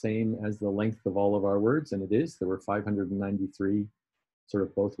the same as the length of all of our words, and it is. There were 593 sort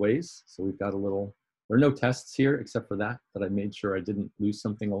of both ways. So we've got a little, there are no tests here except for that I made sure I didn't lose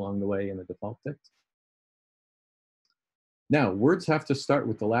something along the way in a default dict. Now, words have to start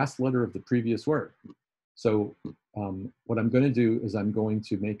with the last letter of the previous word. So what I'm going to do is I'm going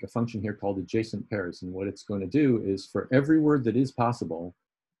to make a function here called adjacent pairs. And what it's going to do is for every word that is possible,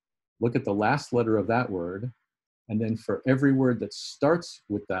 look at the last letter of that word. And then for every word that starts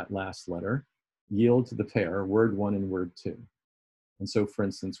with that last letter, yield the pair, word 1 and word 2. And so, for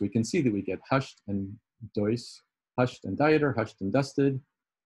instance, we can see that we get hushed and dois, hushed and dieter, hushed and dusted.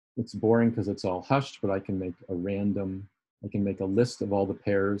 It's boring because it's all hushed, but I can make a random, I can make a list of all the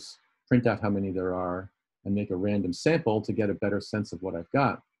pairs, print out how many there are, and make a random sample to get a better sense of what I've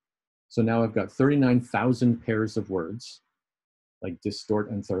got. So now I've got 39,000 pairs of words, like distort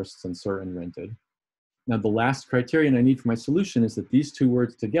and thirsts and sir and rented. Now the last criterion I need for my solution is that these two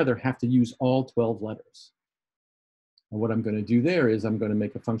words together have to use all 12 letters. And what I'm going to do there is I'm going to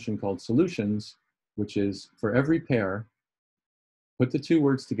make a function called solutions, which is for every pair, put the two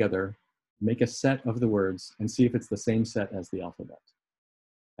words together, make a set of the words, and see if it's the same set as the alphabet.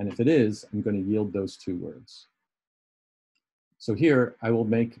 And if it is, I'm going to yield those two words. So here I will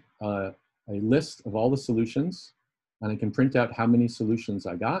make a list of all the solutions, and I can print out how many solutions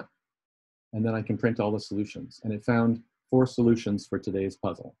I got, and then I can print all the solutions. And it found 4 solutions for today's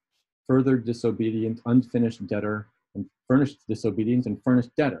puzzle: further disobedient, unfinished debtor, and furnished disobedient, and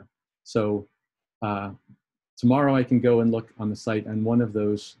furnished debtor. So tomorrow I can go and look on the site, and one of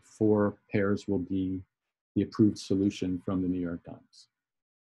those 4 pairs will be the approved solution from the New York Times.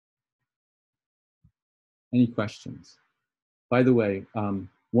 Any questions? By the way,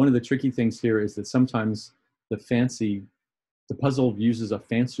 one of the tricky things here is that sometimes the puzzle uses a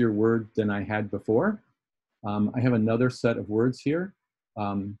fancier word than I had before. I have another set of words here,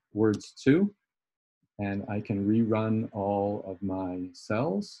 words 2, and I can rerun all of my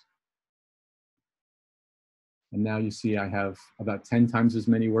cells. And now you see I have about 10 times as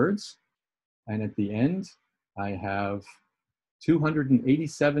many words. And at the end, I have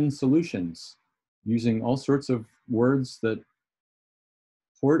 287 solutions using all sorts of words that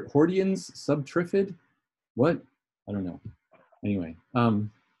Hordians, subtrifid, what? I don't know. Anyway,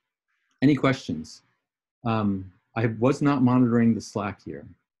 any questions? I was not monitoring the Slack here.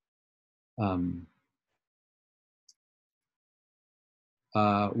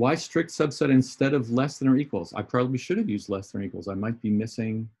 Why strict subset instead of less than or equals? I probably should have used less than or equals. I might be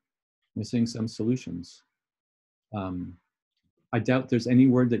missing some solutions. I doubt there's any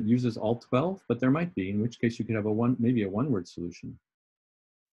word that uses all 12, but there might be, in which case you could have maybe a one-word solution.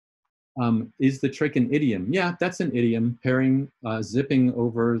 Is the trick an idiom? Yeah, that's an idiom. Pairing, zipping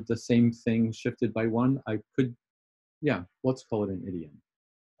over the same thing shifted by 1. I could, yeah, let's call it an idiom.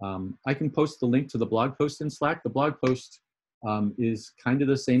 I can post the link to the blog post in Slack. The blog post is kind of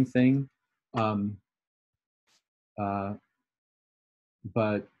the same thing,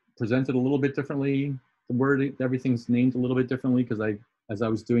 but presented a little bit differently. The word, everything's named a little bit differently because as I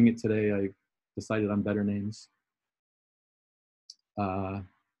was doing it today, I decided on better names.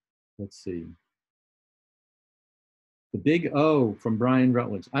 Let's see. The big O from Brian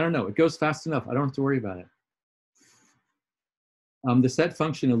Rutledge. I don't know, it goes fast enough. I don't have to worry about it. The set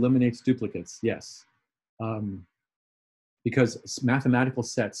function eliminates duplicates, yes. because mathematical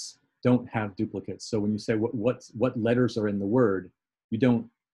sets don't have duplicates. So when you say what letters are in the word, you don't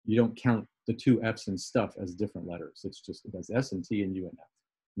count the two F's and stuff as different letters. It's just, it has S and T and U and F.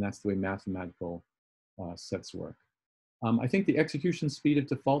 And that's the way mathematical sets work. I think the execution speed of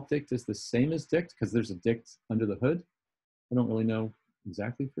default dict is the same as dict because there's a dict under the hood. I don't really know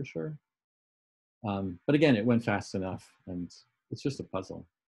exactly for sure. But again, it went fast enough and it's just a puzzle.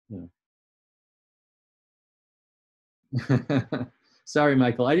 Yeah. Sorry,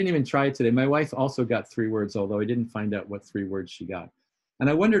 Michael, I didn't even try it today. My wife also got 3 words, although I didn't find out what 3 words she got. And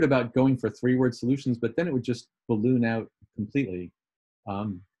I wondered about going for 3-word solutions, but then it would just balloon out completely.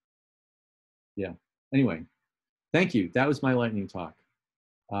 Yeah, anyway, thank you. That was my lightning talk.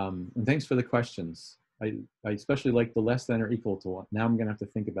 And thanks for the questions. I especially like the less than or equal to what. Now I'm gonna have to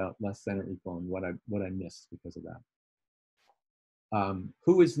think about less than or equal and what I missed because of that.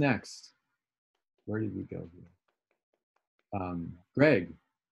 Who is next? Where did we go here? Greg.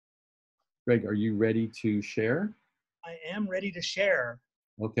 Greg, are you ready to share? I am ready to share.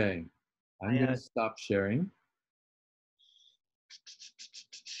 Okay, I'm going to stop sharing.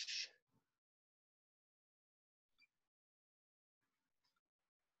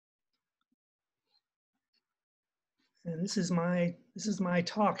 And this is my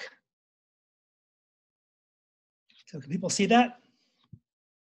talk. So can people see that?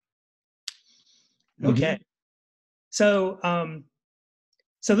 Okay. Mm-hmm. So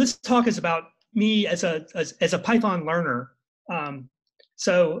so this talk is about me as a Python learner.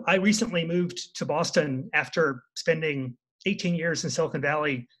 So I recently moved to Boston after spending 18 years in Silicon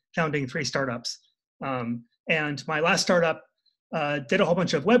Valley founding 3 startups. And my last startup did a whole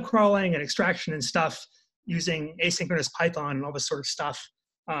bunch of web crawling and extraction and stuff using asynchronous Python and all this sort of stuff.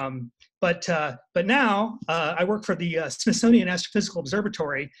 But now I work for the Smithsonian Astrophysical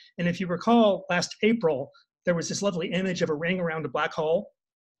Observatory. And if you recall, last April, there was this lovely image of a ring around a black hole.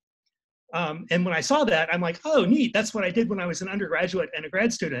 And when I saw that, I'm like, oh, neat. That's what I did when I was an undergraduate and a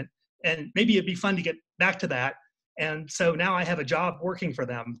grad student. And maybe it'd be fun to get back to that. And so now I have a job working for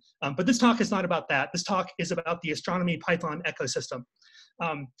them. But this talk is not about that. This talk is about the Astronomy Python ecosystem.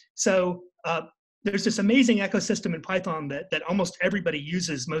 There's this amazing ecosystem in Python that almost everybody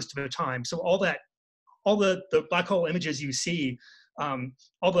uses most of the time. So all the black hole images you see,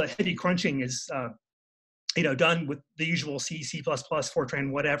 all the heavy crunching is done with the usual C, C++,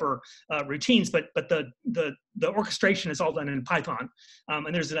 Fortran, whatever routines, but the orchestration is all done in Python.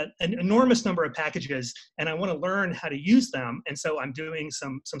 And there's an enormous number of packages, and I want to learn how to use them, and so I'm doing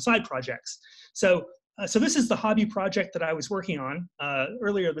some side projects. So this is the hobby project that I was working on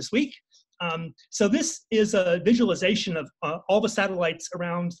earlier this week. So this is a visualization of all the satellites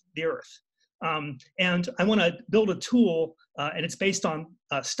around the Earth. And I want to build a tool, and it's based on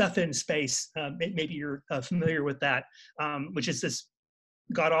stuff in space. Maybe you're familiar with that, which is this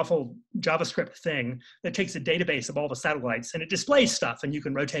god-awful JavaScript thing that takes a database of all the satellites and it displays stuff, and you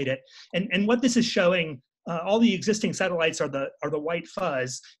can rotate it. And what this is showing, all the existing satellites are the white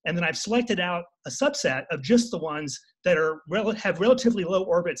fuzz, and then I've selected out a subset of just the ones that have relatively low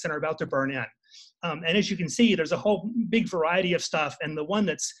orbits and are about to burn in. And as you can see, there's a whole big variety of stuff, and the one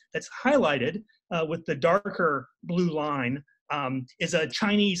that's highlighted with the darker blue line is a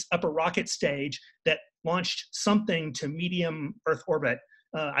Chinese upper rocket stage that launched something to medium Earth orbit.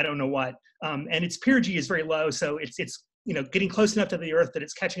 I don't know what, and its perigee is very low, so it's getting close enough to the Earth that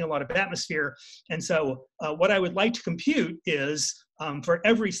it's catching a lot of atmosphere. And so what I would like to compute is for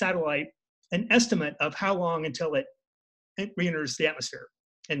every satellite an estimate of how long until it re-enters the atmosphere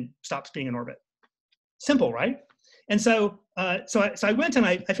and stops being in orbit. Simple, right? And so I went and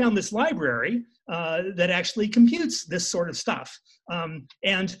I found this library that actually computes this sort of stuff.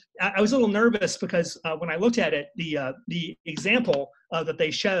 And I was a little nervous because when I looked at it, the example that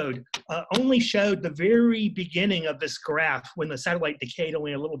they showed only showed the very beginning of this graph when the satellite decayed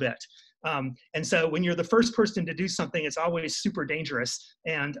only a little bit. And so when you're the first person to do something, it's always super dangerous.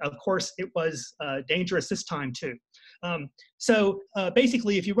 And of course, it was dangerous this time too.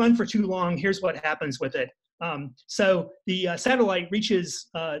 Basically, if you run for too long, here's what happens with it. So the satellite reaches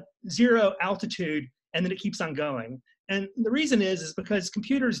 0 altitude, and then it keeps on going. And the reason is because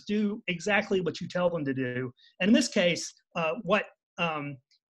computers do exactly what you tell them to do. And in this case, what the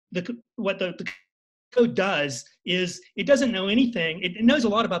code does is it doesn't know anything. It knows a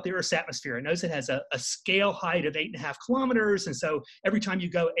lot about the Earth's atmosphere. It knows it has a scale height of 8.5 kilometers. And so every time you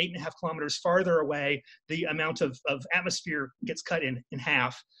go 8.5 kilometers farther away, the amount of atmosphere gets cut in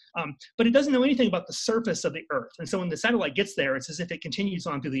half. But it doesn't know anything about the surface of the Earth. And so when the satellite gets there, it's as if it continues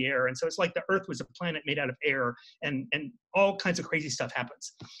on through the air. And so it's like the Earth was a planet made out of air, and all kinds of crazy stuff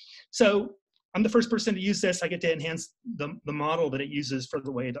happens. So I'm the first person to use this. I get to enhance the model that it uses for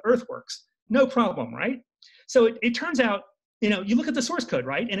the way the Earth works. No problem, right? So it turns out, you know, you look at the source code,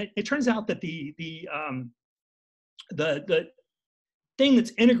 right? And it turns out that the thing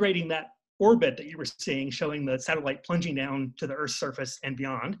that's integrating that orbit that you were seeing, showing the satellite plunging down to the Earth's surface and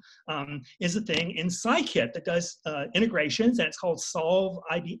beyond, is a thing in scikit that does integrations, and it's called solve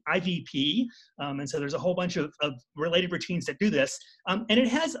IVP. And so there's a whole bunch of related routines that do this. And it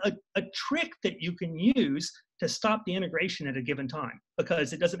has a trick that you can use to stop the integration at a given time,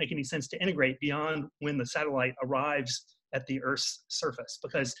 because it doesn't make any sense to integrate beyond when the satellite arrives at the Earth's surface.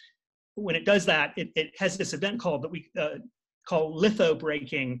 Because when it does that, it has this event called that we call litho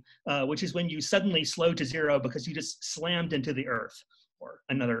breaking, which is when you suddenly slow to zero because you just slammed into the Earth or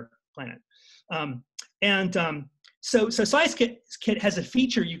another planet. So scikit has a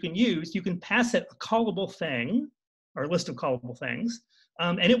feature you can use. You can pass it a callable thing, or a list of callable things,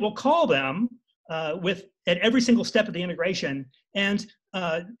 and it will call them at every single step of the integration. And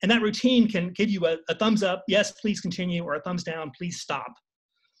that routine can give you a thumbs up, yes, please continue, or a thumbs down, please stop.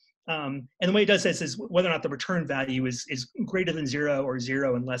 And the way it does this is whether or not the return value is greater than 0 or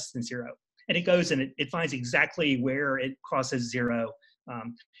 0 and less than 0. And it goes and it finds exactly where it crosses 0.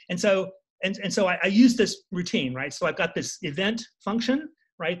 And so I use this routine, right? So I've got this event function,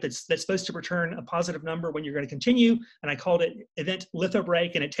 right? That's supposed to return a positive number when you're going to continue. And I called it event litho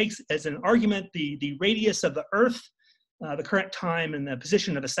break. And it takes as an argument the radius of the Earth, the current time, and the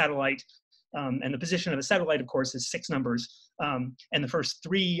position of the satellite. And the position of the satellite, of course, is 6 numbers. And the first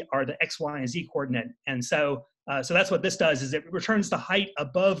 3 are the X, Y, and Z coordinate. And so that's what this does, is it returns the height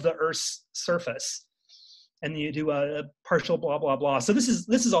above the Earth's surface. And you do a partial blah, blah, blah. So this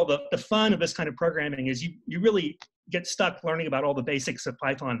is all the fun of this kind of programming, is you really get stuck learning about all the basics of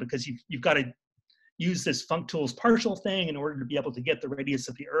Python, because you've got to use this functools partial thing in order to be able to get the radius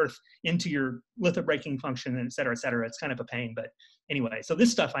of the Earth into your litho breaking function, and et cetera, et cetera. It's kind of a pain, but anyway, so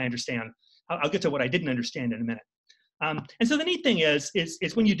this stuff I understand. I'll get to what I didn't understand in a minute. And so the neat thing is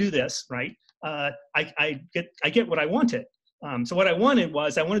when you do this, right, I get what I wanted. So what I wanted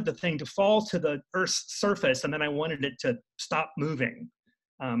was, I wanted the thing to fall to the Earth's surface, and then I wanted it to stop moving.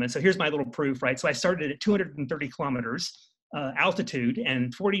 And so here's my little proof, right? So I started at 230 kilometers altitude,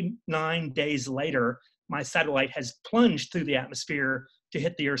 and 49 days later, my satellite has plunged through the atmosphere to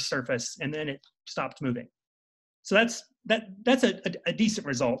hit the Earth's surface, and then it stopped moving. So that's a decent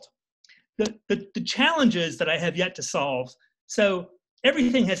result. The challenges that I have yet to solve, so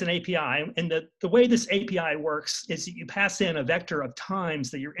everything has an API, and the way this API works is that you pass in a vector of times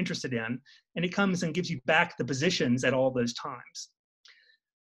that you're interested in, and it comes and gives you back the positions at all those times.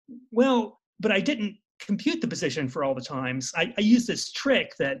 Well, but I didn't compute the position for all the times. I used this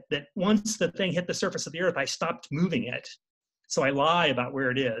trick that once the thing hit the surface of the Earth, I stopped moving it. So I lie about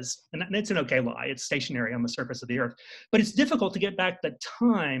where it is, and it's an okay lie. It's stationary on the surface of the Earth. But it's difficult to get back the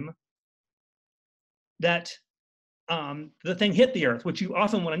time that the thing hit the Earth, which you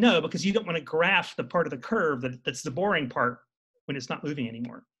often want to know, because you don't want to graph the part of the curve that's the boring part when it's not moving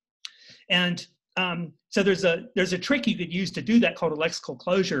anymore. And so there's a trick you could use to do that called a lexical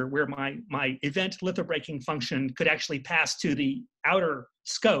closure, where my event litho breaking function could actually pass to the outer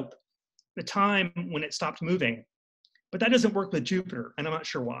scope the time when it stopped moving. But that doesn't work with Jupyter, and I'm not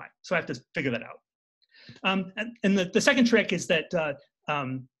sure why. So I have to figure that out. And the second trick is that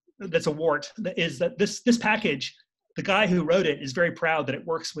that's a wart, is that this package, the guy who wrote it is very proud that it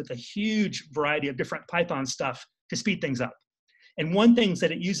works with a huge variety of different Python stuff to speed things up. And one thing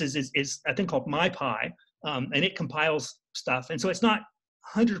that it uses is a thing called MyPy, and it compiles stuff. And so it's not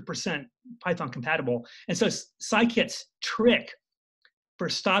 100% Python compatible. And so scikit's trick for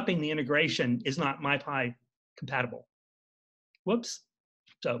stopping the integration is not MyPy compatible. Whoops.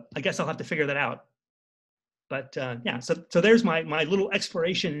 So I guess I'll have to figure that out. But yeah, so there's my little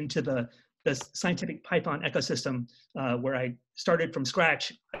exploration into the scientific Python ecosystem, where I started from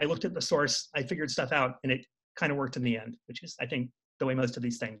scratch. I looked at the source, I figured stuff out, and it kind of worked in the end, which is, I think, the way most of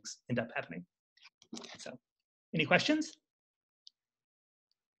these things end up happening. So, any questions?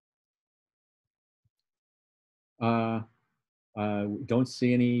 Don't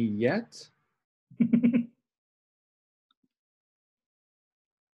see any yet.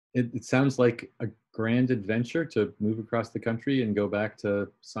 It sounds like a grand adventure to move across the country and go back to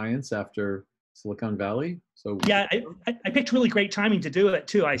science after Silicon Valley. So yeah, I picked really great timing to do it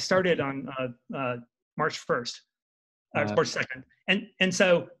too. I started on March 1st, March 2nd. And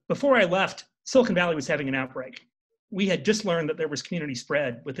so before I left, Silicon Valley was having an outbreak. We had just learned that there was community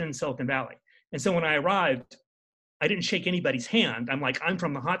spread within Silicon Valley. And so when I arrived, I didn't shake anybody's hand. I'm like, I'm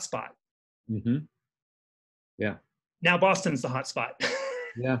from the hotspot. Mm-hmm. Yeah. Now Boston's the hotspot.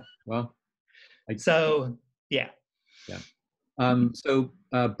 Yeah, well. So yeah. Yeah. So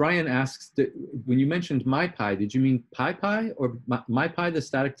Brian asks, when you mentioned MyPy, did you mean PyPy or MyPy, the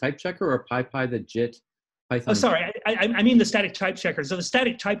static type checker, or PyPy, the JIT Python? Oh, sorry, I mean the static type checker. So the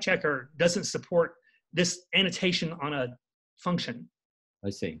static type checker doesn't support this annotation on a function. I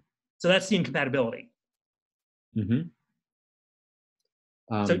see. So that's the incompatibility. Mm-hmm.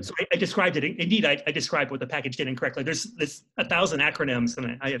 So I described it. Indeed, I described what the package did incorrectly. There's 1,000 acronyms,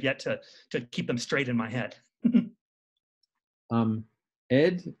 and I have yet to keep them straight in my head.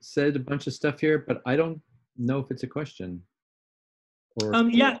 Ed said a bunch of stuff here, but I don't know if it's a question. Or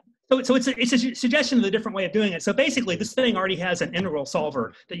yeah. So it's a suggestion of a different way of doing it. So basically, this thing already has an integral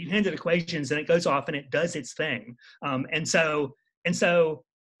solver that you hand it equations, and it goes off and it does its thing. And so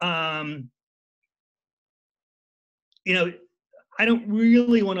you know, I don't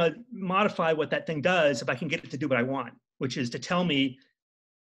really want to modify what that thing does if I can get it to do what I want, which is to tell me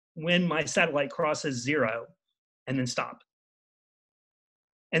when my satellite crosses 0 and then stop.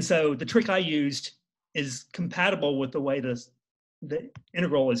 And so the trick I used is compatible with the way the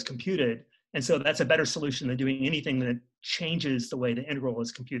integral is computed. And so that's a better solution than doing anything that changes the way the integral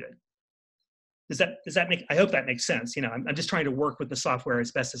is computed. Does that make, I hope that makes sense. You know, I'm just trying to work with the software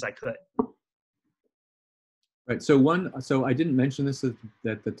as best as I could. Right, so I didn't mention this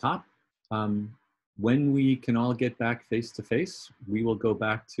at the top. When we can all get back face to face, we will go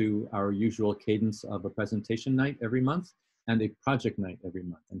back to our usual cadence of a presentation night every month and a project night every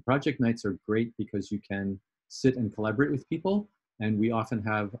month. And project nights are great because you can sit and collaborate with people. And we often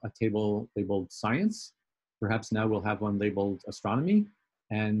have a table labeled science. Perhaps now we'll have one labeled astronomy.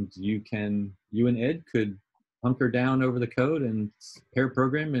 And you and Ed could hunker down over the code and pair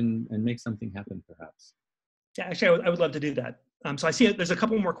program and make something happen perhaps. Yeah, actually, I would love to do that. So I see there's a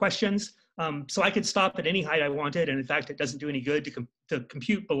couple more questions. So I could stop at any height I wanted. And in fact, it doesn't do any good to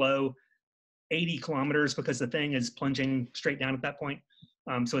compute below 80 kilometers because the thing is plunging straight down at that point.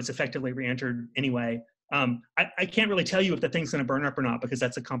 So it's effectively re-entered anyway. I can't really tell you if the thing's going to burn up or not because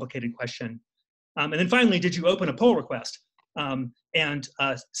that's a complicated question. And then finally, did you open a pull request?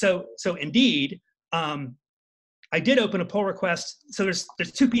 So indeed, I did open a pull request. So there's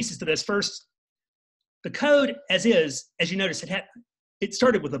two pieces to this. First, the code as is, as you notice, it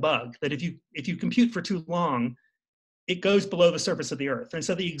started with a bug that if you compute for too long, it goes below the surface of the Earth. And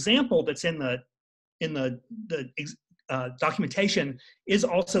so the example that's in the documentation is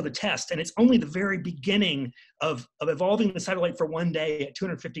also the test, and it's only the very beginning of evolving the satellite for 1 day at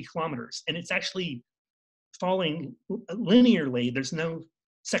 250 kilometers, and it's actually falling linearly. There's no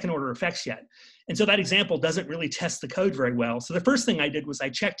second order effects yet, and so that example doesn't really test the code very well. So the first thing I did was I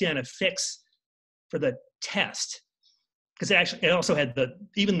checked in a fix for the test, because it also had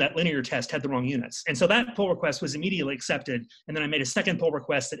even that linear test had the wrong units. And so that pull request was immediately accepted. And then I made a second pull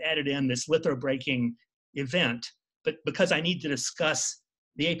request that added in this litho breaking event. But because I need to discuss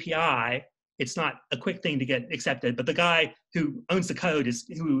the API, it's not a quick thing to get accepted. But the guy who owns the code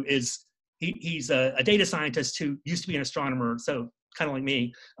he's a data scientist who used to be an astronomer, so kind of like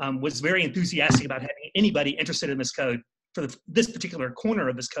me, was very enthusiastic about having anybody interested in this code for this particular corner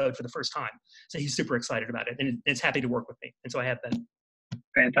of this code for the first time. So he's super excited about it, and it's happy to work with me. And so I have been.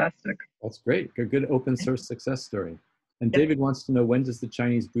 Fantastic. That's great. A good open source success story. And David wants to know, when does the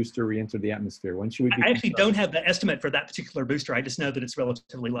Chinese booster re-enter the atmosphere? When should we be? I actually don't have the estimate for that particular booster. I just know that it's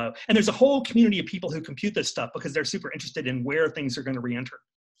relatively low. And there's a whole community of people who compute this stuff because they're super interested in where things are going to re-enter.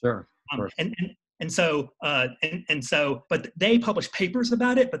 Sure. But they publish papers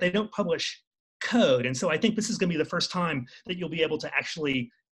about it, but they don't publish code. And so I think this is going to be the first time that you'll be able to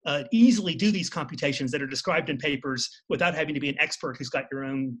actually easily do these computations that are described in papers without having to be an expert who's got your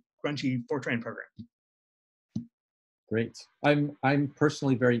own grungy Fortran program. Great. I'm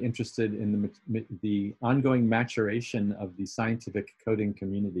personally very interested in the ongoing maturation of the scientific coding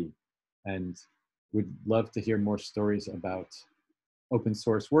community, and would love to hear more stories about open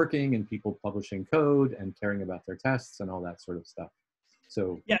source working and people publishing code and caring about their tests and all that sort of stuff.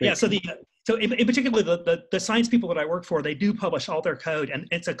 So yeah. So in particular, the science people that I work for, they do publish all their code, and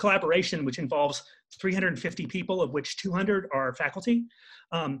it's a collaboration which involves 350 people, of which 200 are faculty.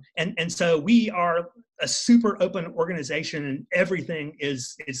 And so we are a super open organization, and everything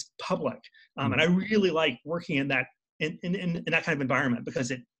is public. And I really like working in that in that kind of environment because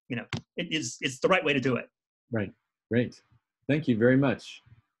it's the right way to do it. Right. Great. Thank you very much.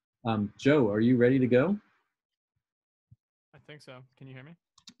 Joe, are you ready to go? I think so. Can you hear me?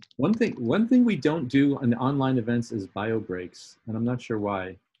 One thing we don't do on online events is bio breaks, and I'm not sure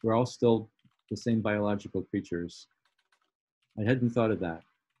why. We're all still the same biological creatures. I hadn't thought of that.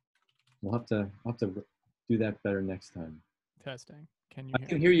 We'll have to do that better next time. Testing. Can you I hear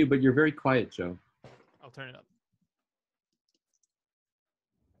can me? hear you, but you're very quiet, Joe. I'll turn it up.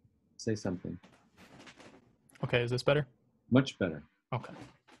 Say something. Okay, is this better? Much better. Okay.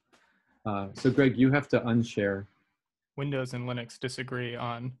 So Greg, you have to unshare. Windows and Linux disagree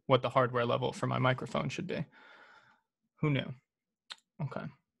on what the hardware level for my microphone should be. Who knew? Okay.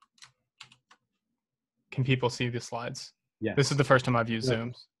 Can people see the slides? Yes. This is the first time I've used Yeah.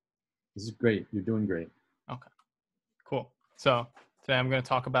 Zooms. This is great. You're doing great. Okay, cool. So today I'm going to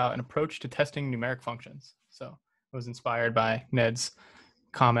talk about an approach to testing numeric functions. So it was inspired by Ned's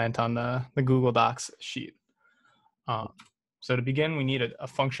comment on the Google Docs sheet. So to begin, we need a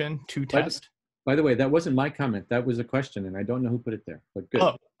function to test. By the way, that wasn't my comment. That was a question, and I don't know who put it there, but good.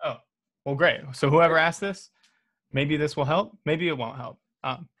 Oh, well, great. So whoever asked this, maybe this will help. Maybe it won't help.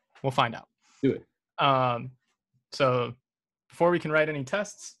 We'll find out. Do it. So before we can write any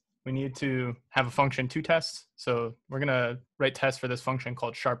tests, we need to have a function to test. So we're going to write tests for this function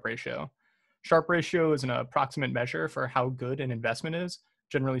called Sharpe ratio. Sharpe ratio is an approximate measure for how good an investment is.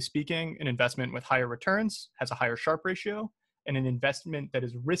 Generally speaking, an investment with higher returns has a higher Sharpe ratio, and an investment that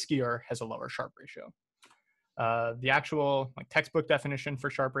is riskier has a lower Sharpe ratio. The actual textbook definition for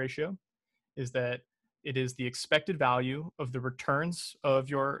Sharpe ratio is that it is the expected value of the returns of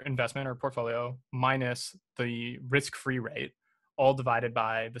your investment or portfolio minus the risk-free rate, all divided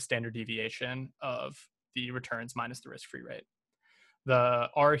by the standard deviation of the returns minus the risk-free rate. The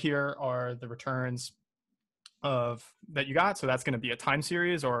R here are the returns that you got, so that's going to be a time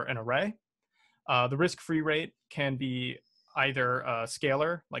series or an array. The risk-free rate can be either a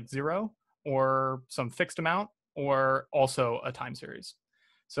scalar, like 0, or some fixed amount, or also a time series.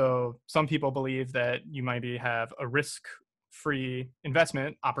 So some people believe that you might have a risk-free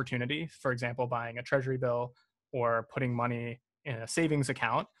investment opportunity, for example, buying a treasury bill or putting money in a savings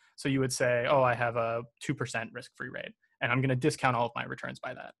account. So you would say, oh, I have a 2% risk-free rate, and I'm going to discount all of my returns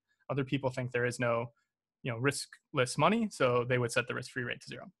by that. Other people think there is no riskless money, so they would set the risk-free rate to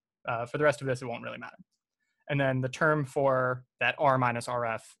 0. For the rest of this, it won't really matter. And then the term for that R minus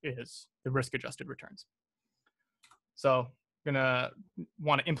RF is the risk-adjusted returns. So we're going to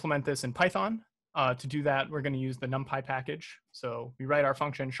want to implement this in Python. To do that, we're going to use the NumPy package. So we write our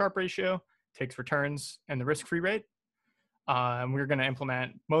function Sharpe ratio, takes returns and the risk-free rate. And we're going to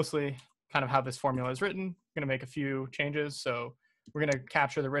implement mostly kind of how this formula is written. We're going to make a few changes. So we're going to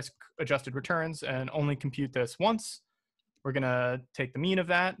capture the risk-adjusted returns and only compute this once. We're going to take the mean of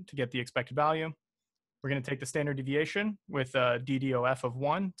that to get the expected value. We're going to take the standard deviation with a DDOF of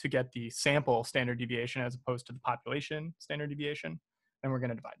 1 to get the sample standard deviation as opposed to the population standard deviation. And we're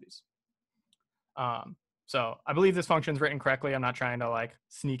going to divide these. So I believe this function is written correctly. I'm not trying to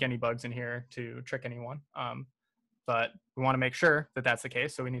sneak any bugs in here to trick anyone. But we want to make sure that that's the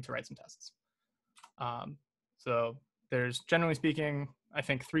case, so we need to write some tests. So there's, generally speaking, I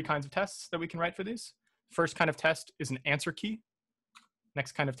think 3 kinds of tests that we can write for these. First kind of test is an answer key.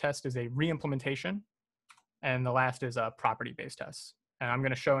 Next kind of test is a re-implementation. And the last is a property-based test. And I'm going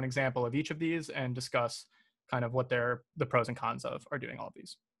to show an example of each of these and discuss kind of what the pros and cons of are doing all of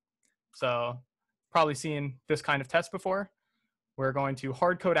these. So probably seen this kind of test before. We're going to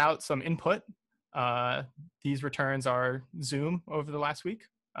hard code out some input. These returns are Zoom over the last week.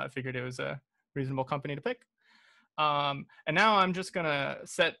 I figured it was a reasonable company to pick. And now I'm just going to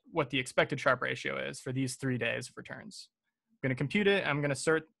set what the expected Sharpe ratio is for these 3 days of returns. I'm going to compute it. I'm going to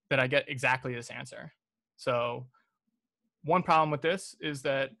assert that I get exactly this answer. So one problem with this is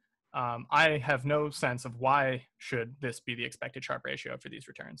that I have no sense of why should this be the expected Sharpe ratio for these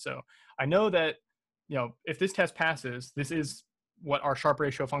returns. So I know that if this test passes, this is what our Sharpe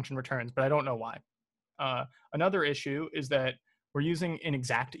ratio function returns, but I don't know why. Another issue is that we're using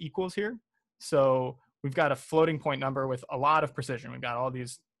inexact equals here. So we've got a floating point number with a lot of precision. We've got all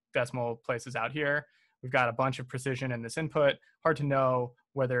these decimal places out here. We've got a bunch of precision in this input. Hard to know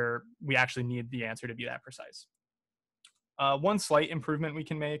whether we actually need the answer to be that precise. One slight improvement we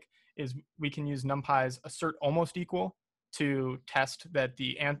can make is we can use NumPy's assert almost equal to test that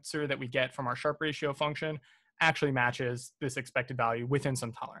the answer that we get from our Sharpe ratio function actually matches this expected value within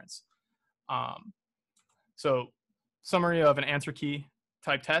some tolerance. So summary of an answer key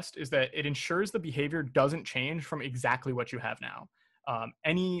type test is that it ensures the behavior doesn't change from exactly what you have now.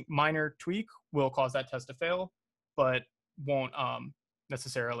 Any minor tweak will cause that test to fail, but won't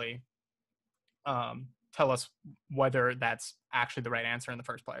necessarily tell us whether that's actually the right answer in the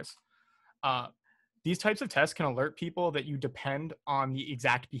first place. These types of tests can alert people that you depend on the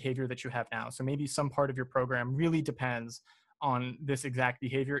exact behavior that you have now. So maybe some part of your program really depends on this exact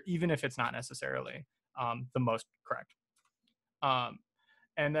behavior, even if it's not necessarily the most correct.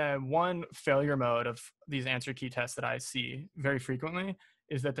 And then one failure mode of these answer key tests that I see very frequently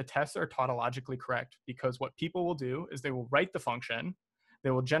is that the tests are tautologically correct, because what people will do is they will write the function,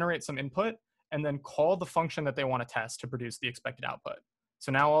 they will generate some input, and then call the function that they want to test to produce the expected output.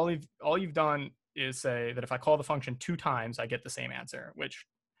 So now all you've done is say that if I call the function 2 times, I get the same answer, which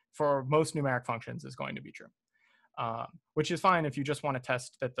for most numeric functions is going to be true. Which is fine if you just want to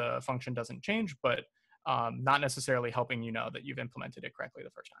test that the function doesn't change, but not necessarily helping you know that you've implemented it correctly the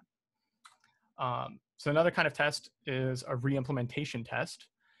first time. So another kind of test is a re-implementation test.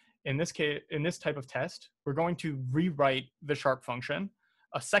 In this case, in this type of test, we're going to rewrite the sharp function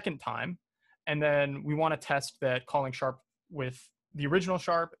a second time, and then we want to test that calling sharp with the original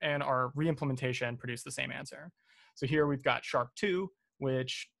sharp and our re-implementation produce the same answer. So here we've got sharp2,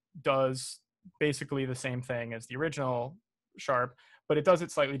 which does basically the same thing as the original sharp, but it does it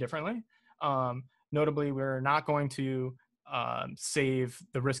slightly differently. Notably, we're not going to save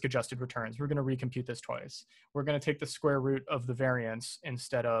the risk-adjusted returns. We're going to recompute this twice. We're going to take the square root of the variance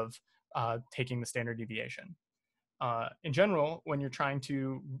instead of taking the standard deviation. In general, when you're trying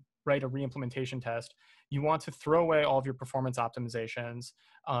to write a re-implementation test, you want to throw away all of your performance optimizations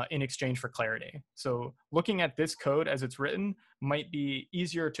in exchange for clarity. So looking at this code as it's written might be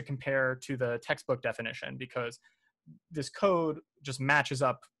easier to compare to the textbook definition, because this code just matches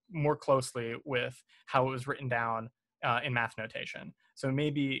up more closely with how it was written down in math notation. So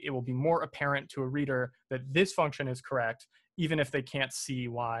maybe it will be more apparent to a reader that this function is correct, even if they can't see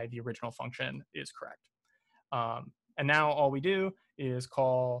why the original function is correct. And now all we do is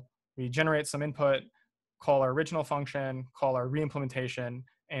we generate some input, call our original function, call our re-implementation,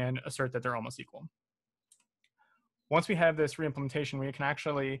 and assert that they're almost equal. Once we have this re-implementation, we can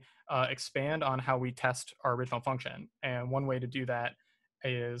actually expand on how we test our original function. And one way to do that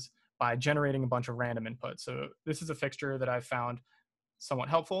is by generating a bunch of random inputs. So this is a fixture that I've found somewhat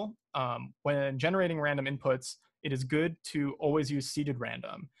helpful. When generating random inputs, it is good to always use seeded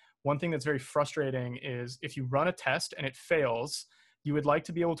random. One thing that's very frustrating is if you run a test and it fails, you would like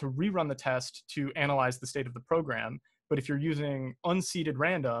to be able to rerun the test to analyze the state of the program. But if you're using unseeded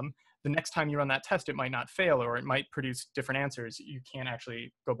random, the next time you run that test, it might not fail, or it might produce different answers. You can't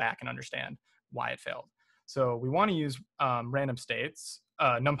actually go back and understand why it failed. So we want to use random states,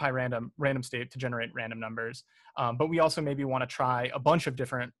 NumPy random state to generate random numbers. But we also maybe want to try a bunch of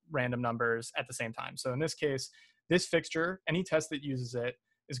different random numbers at the same time. So in this case, this fixture, any test that uses it,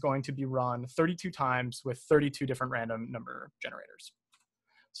 is going to be run 32 times with 32 different random number generators.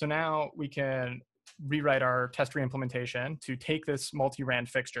 So now we can rewrite our test re-implementation to take this multi-rand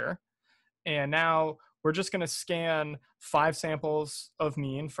fixture. And now we're just going to scan 5 samples of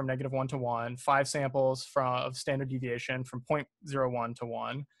mean from -1 to 1, 5 samples of standard deviation from 0.01 to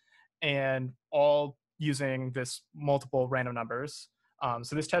 1, and all using this multiple random numbers.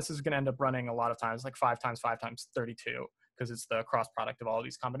 So this test is going to end up running a lot of times, like 5 times 5 times 32, because it's the cross product of all of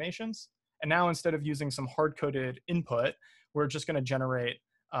these combinations. And now instead of using some hard-coded input, we're just going to generate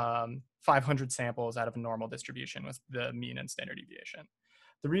 500 samples out of a normal distribution with the mean and standard deviation.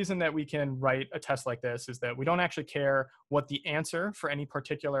 The reason that we can write a test like this is that we don't actually care what the answer for any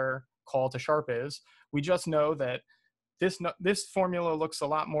particular call to sharp is. We just know that this formula looks a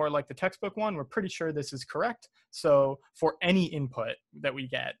lot more like the textbook one. We're pretty sure this is correct. So for any input that we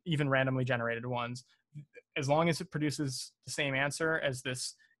get, even randomly generated ones, as long as it produces the same answer as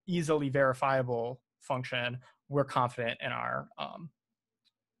this easily verifiable function, we're confident in our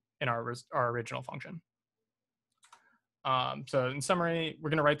original function. So in summary,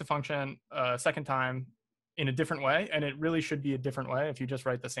 we're going to write the function a second time in a different way, and it really should be a different way. If you just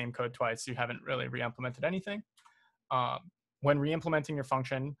write the same code twice, you haven't really re-implemented anything. When re-implementing your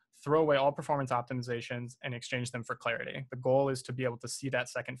function, throw away all performance optimizations and exchange them for clarity. The goal is to be able to see that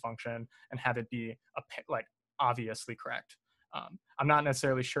second function and have it be like obviously correct. I'm not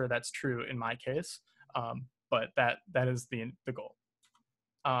necessarily sure that's true in my case, but that is the goal.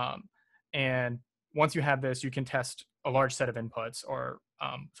 And once you have this, you can test a large set of inputs, or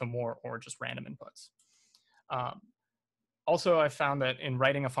some more, or just random inputs. Also, I found that in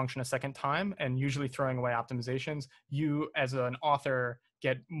writing a function a second time and usually throwing away optimizations, you as an author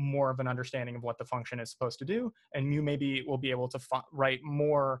get more of an understanding of what the function is supposed to do, and you maybe will be able to write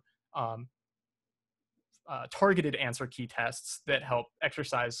more targeted answer key tests that help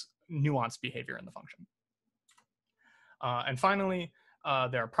exercise nuanced behavior in the function. And finally,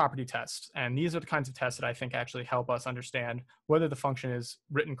 there are property tests, and these are the kinds of tests that I think actually help us understand whether the function is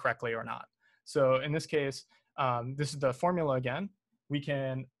written correctly or not. So in this case, this is the formula again. We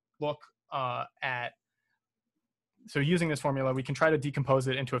can look so using this formula, we can try to decompose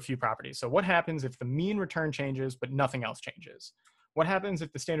it into a few properties. So what happens if the mean return changes, but nothing else changes? what happens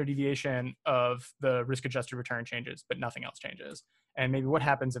if the standard deviation of the risk-adjusted return changes, but nothing else changes? And maybe what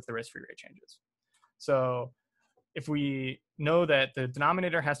happens if the risk-free rate changes? So if we know that the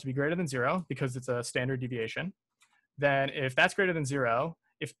denominator has to be greater than 0 because it's a standard deviation, then if that's greater than 0,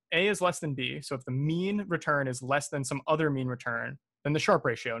 if A is less than B, so if the mean return is less than some other mean return, then the Sharpe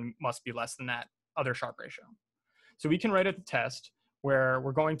ratio must be less than that other Sharpe ratio. So we can write a test where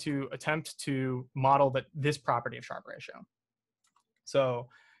we're going to attempt to model this property of Sharpe ratio. So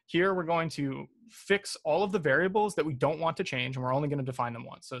here we're going to fix all of the variables that we don't want to change, and we're only going to define them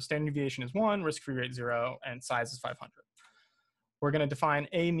once. So standard deviation is 1, risk-free rate 0, and size is 500. We're going to define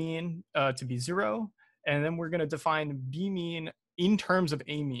A mean to be 0, and then we're going to define B mean in terms of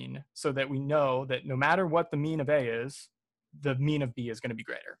A mean so that we know that no matter what the mean of A is, the mean of B is going to be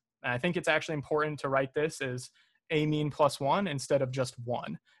greater. And I think it's actually important to write this as A mean plus 1 instead of just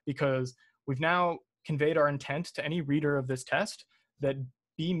 1, because we've now conveyed our intent to any reader of this test that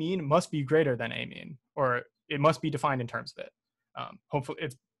B mean must be greater than A mean, or it must be defined in terms of it. Hopefully,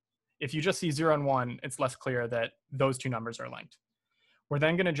 if you just see 0 and 1, it's less clear that those two numbers are linked. We're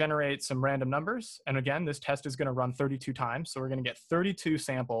then going to generate some random numbers. And again, this test is going to run 32 times. So we're going to get 32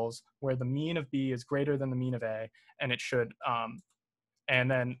 samples where the mean of B is greater than the mean of A, and it should, and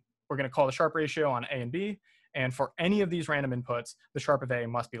then we're going to call the Sharpe ratio on A and B. And for any of these random inputs, the Sharpe of A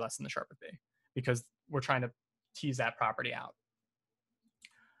must be less than the Sharpe of B, because we're trying to tease that property out.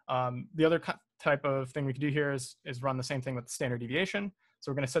 The other type of thing we can do here is run the same thing with the standard deviation.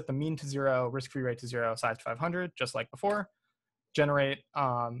 So we're going to set the mean to 0, risk-free rate to 0, size to 500, just like before. Generate,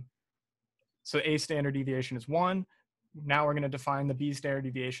 so A standard deviation is 1. Now we're going to define the B standard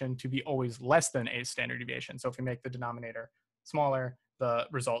deviation to be always less than A standard deviation. So if we make the denominator smaller, the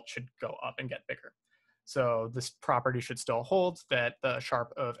result should go up and get bigger. So this property should still hold that the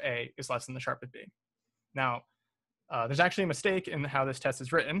Sharpe of A is less than the Sharpe of B. Now, there's actually a mistake in how this test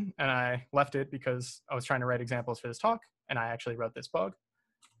is written, and I left it because I was trying to write examples for this talk, and I actually wrote this bug.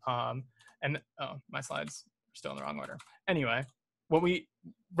 My slides are still in the wrong order. Anyway,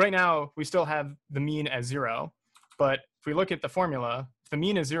 right now, we still have the mean as 0, but if we look at the formula, if the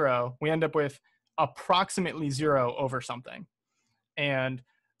mean is 0, we end up with approximately 0 over something. And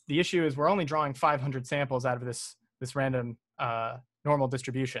the issue is we're only drawing 500 samples out of this random normal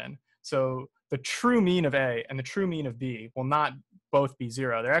distribution. So the true mean of A and the true mean of B will not both be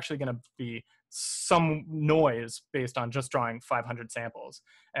 0. They're actually going to be some noise based on just drawing 500 samples.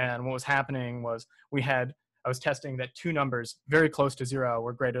 And what was happening was I was testing that two numbers very close to 0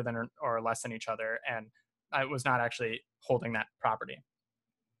 were greater than or less than each other, and I was not actually holding that property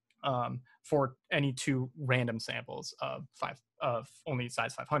for any two random samples of only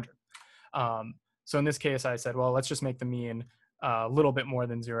size 500. So in this case, I said, well, let's just make the mean a little bit more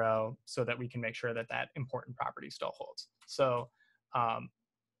than 0 so that we can make sure that that important property still holds. So the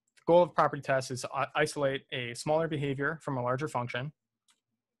goal of property tests is to isolate a smaller behavior from a larger function.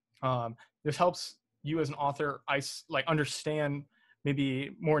 This helps you as an author understand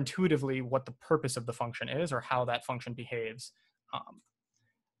maybe more intuitively what the purpose of the function is or how that function behaves.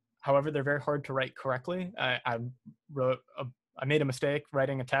 However, they're very hard to write correctly. I made a mistake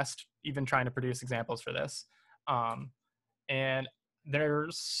writing a test, even trying to produce examples for this. And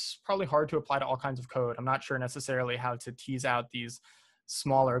there's probably hard to apply to all kinds of code. I'm not sure necessarily how to tease out these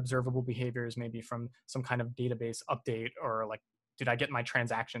smaller observable behaviors, maybe from some kind of database update, or like, did I get my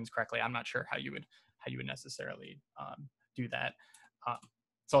transactions correctly? I'm not sure how you would necessarily do that.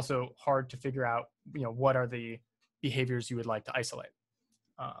 It's also hard to figure out, what are the behaviors you would like to isolate.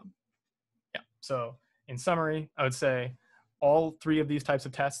 Yeah. So in summary, I would say all three of these types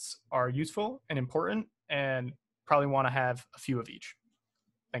of tests are useful and important, and probably want to have a few of each.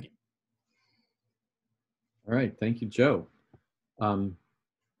 Thank you. All right, thank you, Joe. We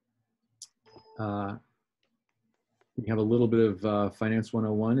have a little bit of Finance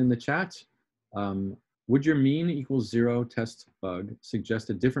 101 in the chat. Would your mean equals 0 test bug suggest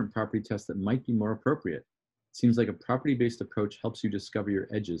a different property test that might be more appropriate? It seems like a property-based approach helps you discover your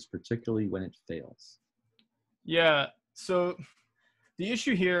edges, particularly when it fails. Yeah, so the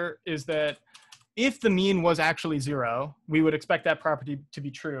issue here is that if the mean was actually 0, we would expect that property to be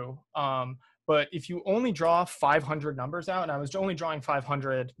true. But if you only draw 500 numbers out, and I was only drawing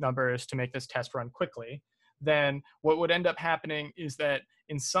 500 numbers to make this test run quickly, then what would end up happening is that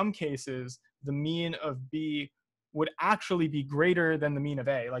in some cases, the mean of B would actually be greater than the mean of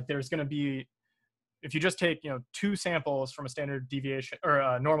A. Like there's going to be, if you just take two samples from a standard deviation or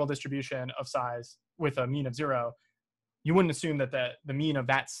a normal distribution of size with a mean of 0, you wouldn't assume that the mean of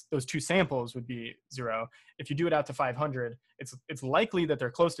those two samples would be 0. If you do it out to 500, it's likely that they're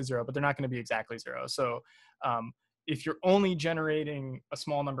close to 0, but they're not going to be exactly 0. So if you're only generating a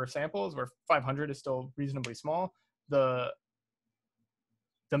small number of samples, where 500 is still reasonably small, the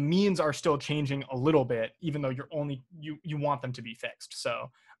means are still changing a little bit, even though you want them to be fixed.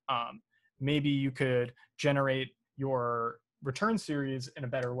 So maybe you could generate your return series in a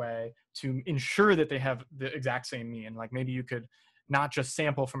better way to ensure that they have the exact same mean. Like maybe you could not just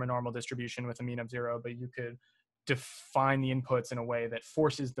sample from a normal distribution with a mean of 0, but you could define the inputs in a way that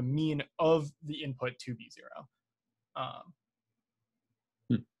forces the mean of the input to be 0.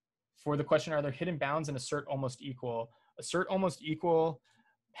 For the question, are there hidden bounds in assert almost equal? Assert almost equal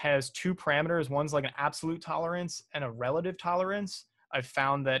has 2 parameters. One's like an absolute tolerance and a relative tolerance. I've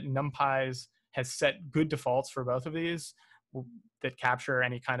found that NumPy has set good defaults for both of these that capture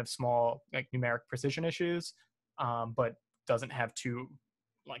any kind of small like numeric precision issues, but doesn't have 2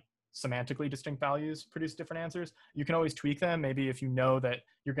 like semantically distinct values produce different answers. You can always tweak them. Maybe if you know that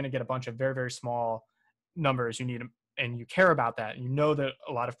you're going to get a bunch of very, very small numbers, you need, and you care about that, you know that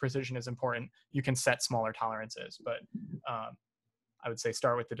a lot of precision is important, you can set smaller tolerances. But I would say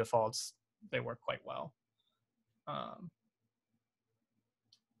start with the defaults. They work quite well.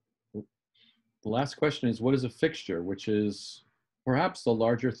 The last question is, what is a fixture? Which is perhaps the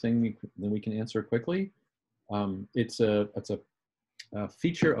larger thing than we can answer quickly. It's a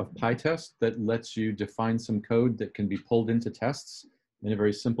feature of PyTest that lets you define some code that can be pulled into tests in a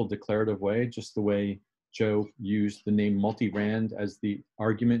very simple declarative way, just the way Joe used the name multi-rand as the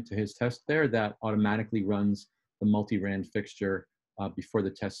argument to his test there. That automatically runs the multi-rand fixture before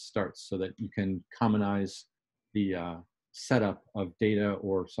the test starts, so that you can commonize the setup of data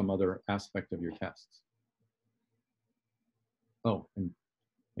or some other aspect of your tests. Oh, and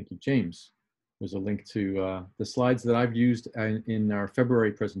thank you, James. There's a link to the slides that I've used in our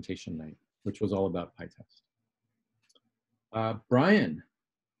February presentation night, which was all about PyTest. Brian,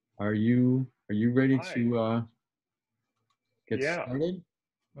 are you ready to get started?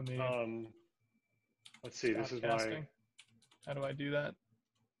 Let me let's see. This is casting. How do I do that?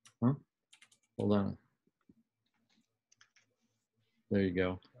 Huh? Hold on. There you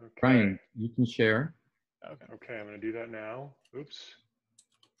go. Okay. Brian, you can share. Okay. Okay, I'm going to do that now. Oops.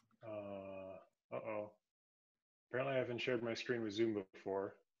 Uh-oh. Apparently I haven't shared my screen with Zoom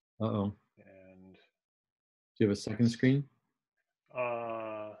before. Uh-oh. And do you have a second screen?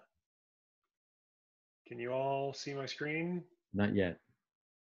 Can you all see my screen? Not yet.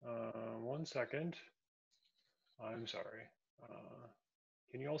 1 second. I'm sorry.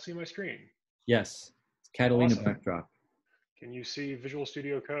 Can you all see my screen? Yes. It's Catalina Awesome. backdrop. Can you see Visual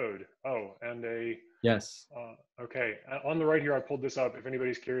Studio Code? Oh, and a... Yes. Okay, on the right here, I pulled this up. If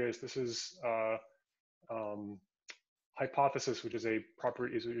anybody's curious, this is Hypothesis, which is a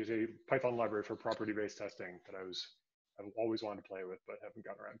Python library for property-based testing that I've always wanted to play with, but haven't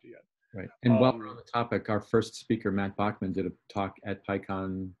gotten around to yet. Right. And while we're on the topic, our first speaker, Matt Bachmann, did a talk at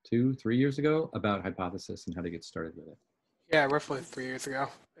PyCon 2-3 years ago about Hypothesis and how to get started with it. Yeah, roughly 3 years ago.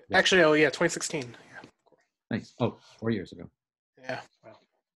 Yeah. Actually, oh yeah, 2016. Yeah. Nice. Oh, 4 years ago. Yeah. Wow.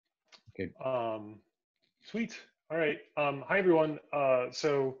 Okay. Sweet. All right. Hi, everyone.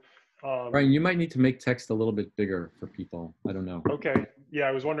 Brian, you might need to make text a little bit bigger for people. I don't know. Okay. Yeah,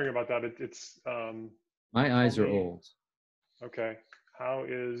 I was wondering about that. It's my eyes are old. Okay. How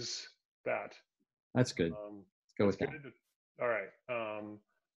is that? That's good. Let's go with that. All right.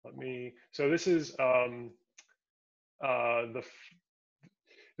 Let me. So this is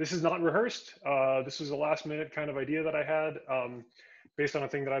this is not rehearsed. This was a last minute kind of idea that I had based on a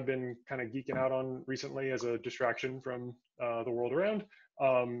thing that I've been kind of geeking out on recently as a distraction from the world around.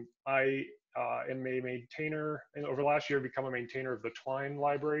 I am a maintainer, and over the last year, become a maintainer of the Twine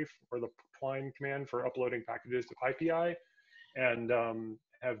library, or the Twine command for uploading packages to PyPI, and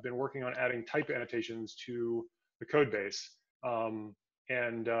have been working on adding type annotations to the code base. And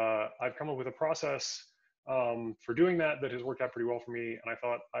I've come up with a process for doing that has worked out pretty well for me, and I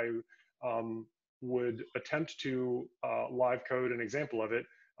thought I would attempt to live code an example of it,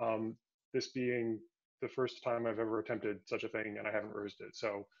 this being the first time I've ever attempted such a thing, and I haven't rehearsed it.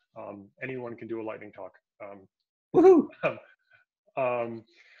 So anyone can do a lightning talk. Woohoo!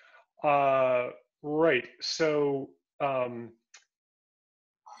 Right, so what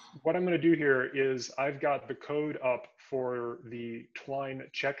I'm going to do here is I've got the code up for the Twine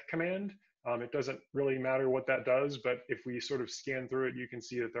check command. It doesn't really matter what that does, but if we sort of scan through it, you can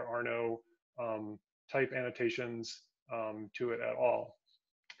see that there are no type annotations to it at all.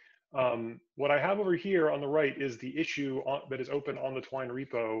 What I have over here on the right is the issue that is open on the Twine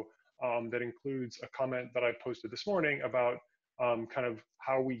repo that includes a comment that I posted this morning about kind of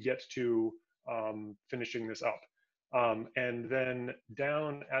how we get to finishing this up. And then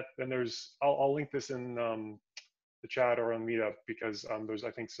down at, and there's, I'll link this in the chat or on Meetup, because there's,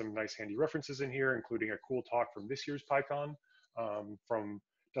 I think, some nice handy references in here, including a cool talk from this year's PyCon from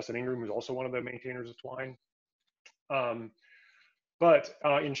Dustin Ingram, who's also one of the maintainers of Twine. But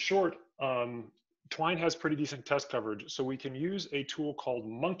in short, Twine has pretty decent test coverage. So we can use a tool called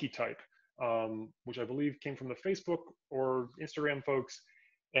MonkeyType, which I believe came from the Facebook or Instagram folks.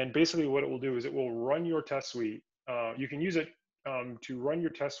 And basically what it will do is it will run your test suite. You can use it to run your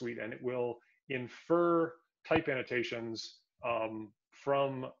test suite, and it will infer type annotations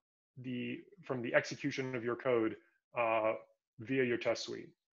from the execution of your code via your test suite.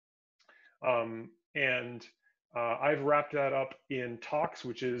 I've wrapped that up in Talks,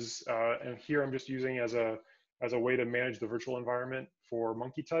 which is, and here I'm just using as a way to manage the virtual environment for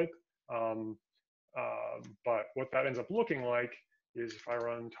MonkeyType. But what that ends up looking like is if I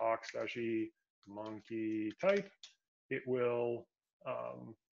run talks-e MonkeyType, it will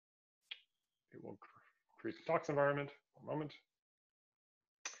create the talks environment. One moment.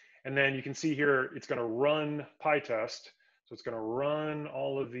 And then you can see here, it's going to run PyTest. So it's going to run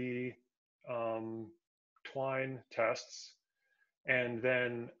all of the Twine tests. And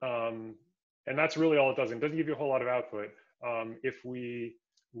then, and that's really all it does. It doesn't give you a whole lot of output. If we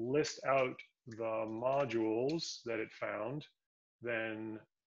list out the modules that it found, then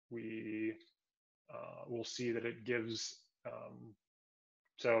we will see that it gives,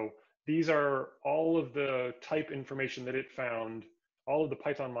 so these are all of the type information that it found, all of the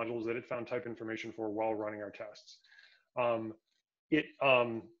Python modules that it found type information for while running our tests. It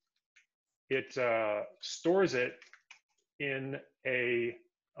stores it in a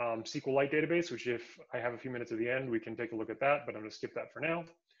SQLite database, which if I have a few minutes at the end, we can take a look at that, but I'm gonna skip that for now.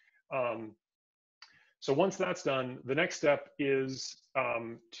 So once that's done, the next step is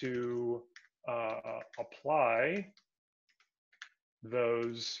to apply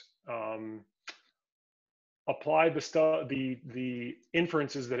those, apply the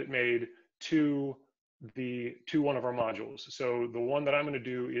inferences that it made to one of our modules. So the one that I'm going to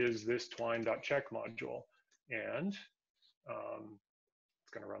do is this twine.check module, and it's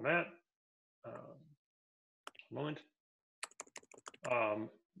going to run that. Moment.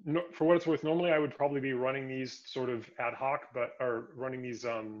 No, for what it's worth, normally I would probably be running these sort of ad hoc, or running these.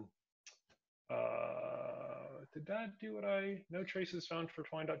 Did that do what no traces found for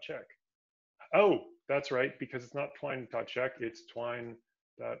twine.check? Oh, that's right, because it's not twine.check, it's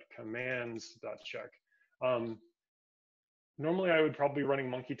twine.commands.check. Normally I would probably be running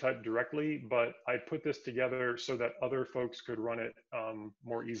MonkeyType directly, but I put this together so that other folks could run it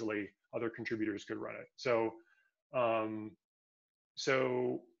more easily, other contributors could run it. So,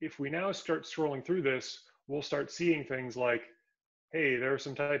 so if we now start scrolling through this, we'll start seeing things like, hey, there are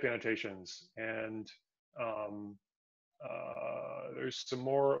some type annotations, and there's some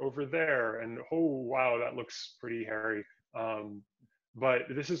more over there, and oh, wow, that looks pretty hairy. But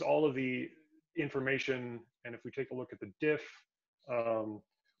this is all of the information, and if we take a look at the diff,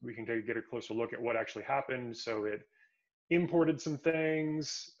 we can get a closer look at what actually happened. So it imported some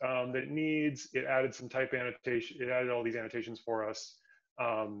things that it needs, it added some type annotation, it added all these annotations for us,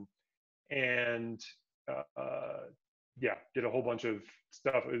 yeah, did a whole bunch of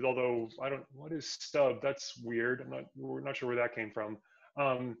stuff. Although what is stub? That's weird. We're not sure where that came from.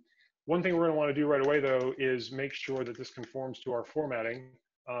 One thing we're going to want to do right away, though, is make sure that this conforms to our formatting.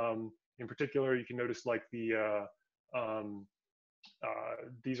 In particular, you can notice like these are all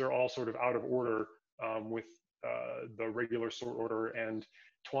sort of out of order with the regular sort order, and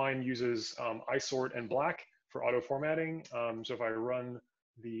Twine uses isort and black for auto formatting. So if I run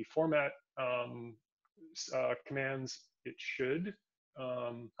the format commands, it should,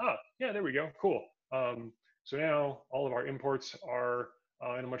 yeah, there we go, cool. So now all of our imports are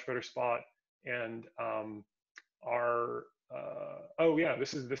in a much better spot, and oh yeah,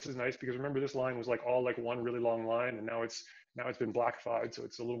 this is nice, because remember this line was like all like one really long line, and now it's been blackified, so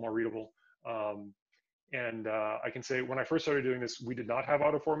it's a little more readable. And I can say when I first started doing this, we did not have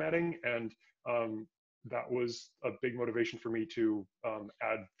auto formatting, and that was a big motivation for me to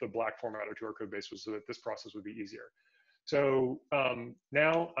add the black formatter to our code base, was so that this process would be easier. So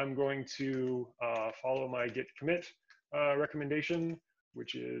now I'm going to follow my git commit recommendation,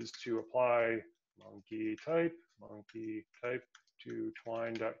 which is to apply MonkeyType to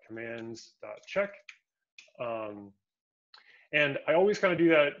twine.commands.check. And I always kind of do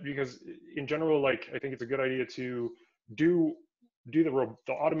that because in general, like, I think it's a good idea to do the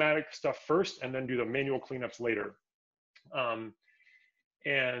automatic stuff first and then do the manual cleanups later.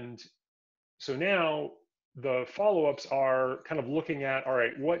 And so now the follow-ups are kind of looking at, all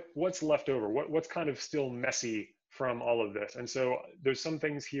right, what's left over? What's kind of still messy from all of this? And so there's some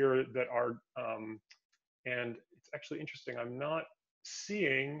things here that are, and actually interesting. I'm not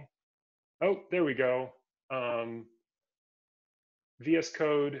seeing, oh, there we go. VS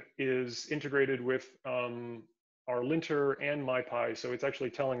Code is integrated with our linter and MyPy. So it's actually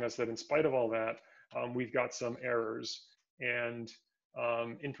telling us that in spite of all that, we've got some errors. And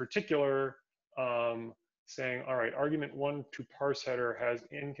in particular, saying, all right, argument 1 to parse header has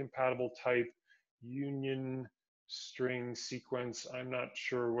incompatible type union string sequence. I'm not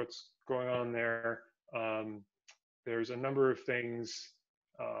sure what's going on there. There's a number of things.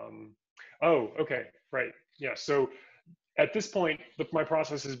 Oh, okay, right. Yeah, so at this point, my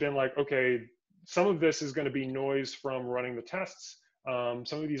process has been like, okay, some of this is going to be noise from running the tests.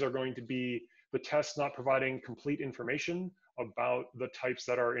 Some of these are going to be the tests not providing complete information about the types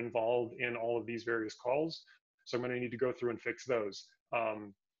that are involved in all of these various calls. So I'm going to need to go through and fix those.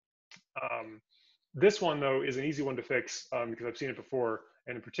 This one, though, is an easy one to fix because I've seen it before.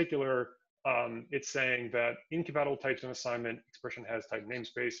 And in particular, it's saying that incompatible types in assignment, expression has type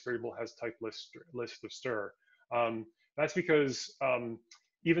namespace, variable has type list of stir. That's because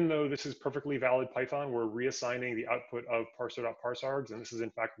even though this is perfectly valid Python, we're reassigning the output of parser.parseargs, and this is in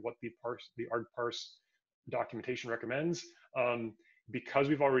fact what the argparse documentation recommends. Because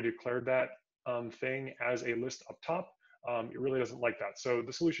we've already declared that thing as a list up top, it really doesn't like that. So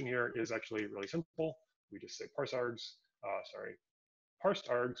the solution here is actually really simple. We just say parseargs, parsed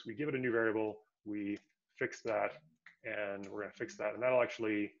args, we give it a new variable, we fix that, and we're gonna fix that. And that'll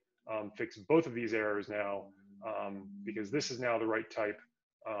actually fix both of these errors now, because this is now the right type.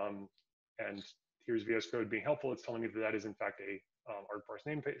 And here's VS Code being helpful. It's telling me that that is in fact a argparse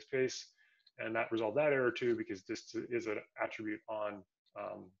namespace, and that resolved that error too, because this is an attribute on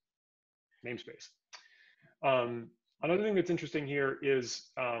namespace. Another thing that's interesting here is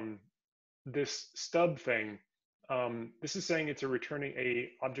this stub thing. This is saying it's returning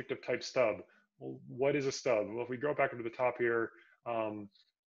a object of type stub. Well, what is a stub? Well, if we go back up to the top here,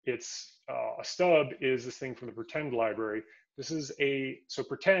 it's a stub is this thing from the pretend library. This is so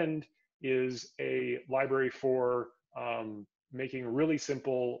pretend is a library for making really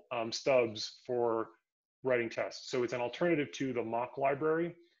simple stubs for writing tests. So it's an alternative to the mock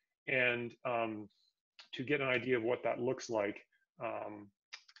library. And to get an idea of what that looks like,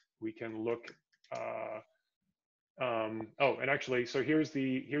 we can look. Oh, and actually, so here's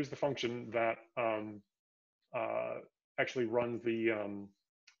the function that actually runs the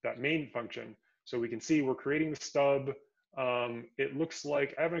that main function. So we can see we're creating the stub. It looks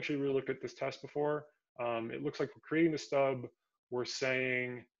like, I haven't actually really looked at this test before. It looks like we're creating the stub. We're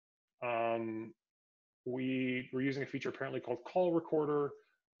saying we're using a feature apparently called call recorder,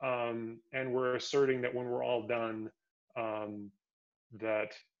 and we're asserting that when we're all done,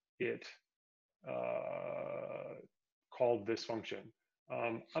 that it called this function.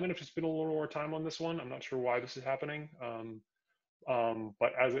 I'm gonna have to spend a little more time on this one. I'm not sure why this is happening,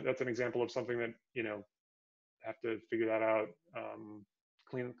 but that's an example of something that, you know, have to figure that out,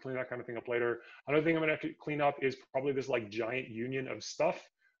 clean that kind of thing up later. Another thing I'm gonna have to clean up is probably this like giant union of stuff.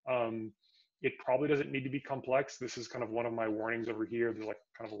 It probably doesn't need to be complex. This is kind of one of my warnings over here. There's like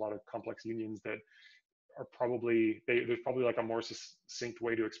kind of a lot of complex unions that are probably, there's probably like a more succinct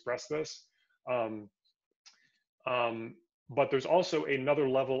way to express this. But there's also another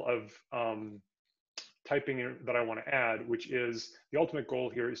level of typing that I want to add, which is the ultimate goal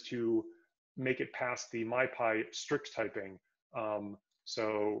here is to make it past the MyPy strict typing.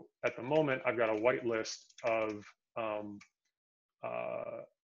 So at the moment, I've got a whitelist of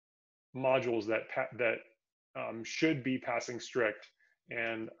modules that should be passing strict,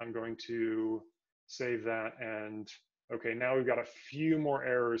 and I'm going to save that. And okay, now we've got a few more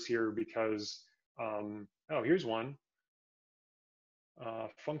errors here because oh, here's one.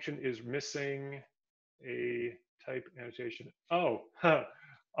 Function is missing a type annotation. Oh,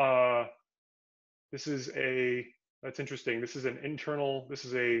 this is that's interesting. This is an internal, this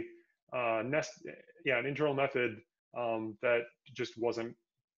is a an internal method that just wasn't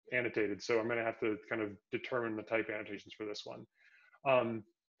annotated. So I'm gonna have to kind of determine the type annotations for this one.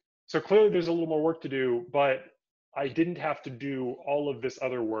 So clearly there's a little more work to do, but I didn't have to do all of this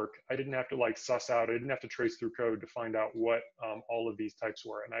other work. I didn't have to like suss out, I didn't have to trace through code to find out what all of these types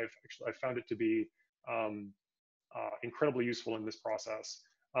were. And I found it to be incredibly useful in this process.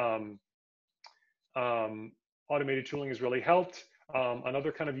 Automated tooling has really helped.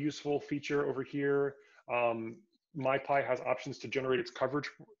 Another kind of useful feature over here, MyPy has options to generate its coverage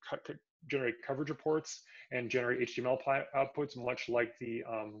reports and generate HTML outputs, much like the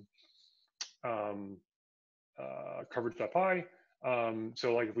coverage.py.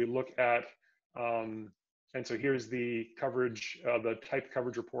 So like if we look at, and so here's the coverage, the type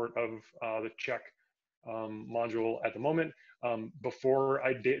coverage report of the check module at the moment. Before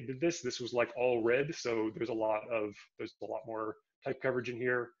I did this, this was like all red, so there's a lot more type coverage in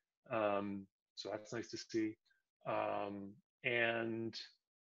here. So that's nice to see. And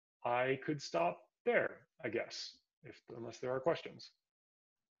I could stop there, I guess, unless there are questions.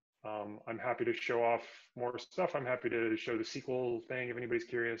 I'm happy to show off more stuff. I'm happy to show the SQL thing if anybody's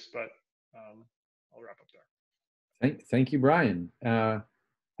curious, but I'll wrap up there. Thank you, Brian.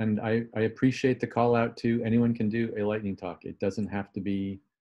 And I appreciate the call out to anyone can do a lightning talk. It doesn't have to be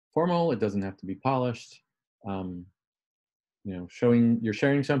formal. It doesn't have to be polished. You know, you're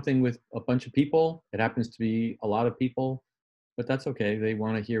sharing something with a bunch of people. It happens to be a lot of people, but that's okay. They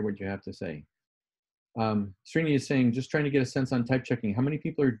want to hear what you have to say. Srini is saying, just trying to get a sense on type checking. How many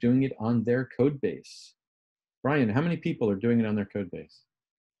people are doing it on their code base? Brian, how many people are doing it on their code base?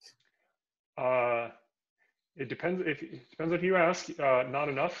 It depends if you ask. Not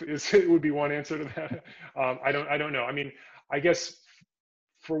enough would be one answer to that. I don't know. I mean, I guess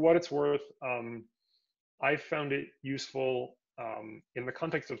for what it's worth, I found it useful in the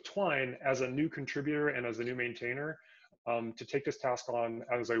context of Twine as a new contributor and as a new maintainer to take this task on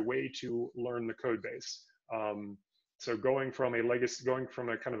as a way to learn the code base. So going from a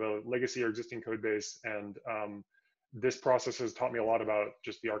kind of a legacy or existing code base, and this process has taught me a lot about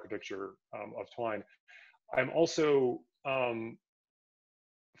just the architecture of Twine. I'm also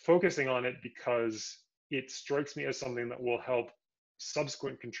focusing on it because it strikes me as something that will help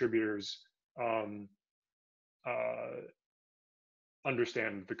subsequent contributors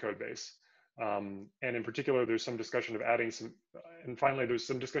understand the code base. And in particular, there's some discussion of adding some, and finally, there's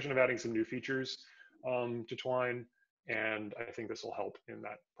some discussion of adding some new features to Twine, and I think this will help in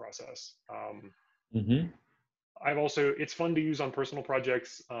that process. It's fun to use on personal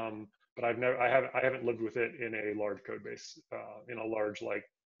projects, but I haven't lived with it in a large code base, in a large, like,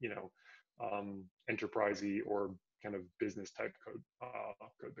 you know, enterprisey or kind of business type code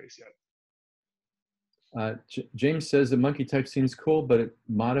base yet. James says the monkey type seems cool, but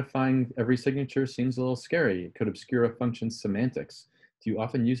modifying every signature seems a little scary. It could obscure a function's semantics. Do you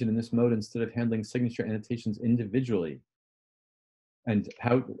often use it in this mode instead of handling signature annotations individually? And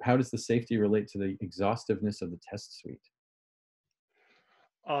how does the safety relate to the exhaustiveness of the test suite?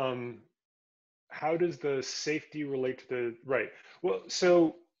 How does the safety relate to the, right? Well,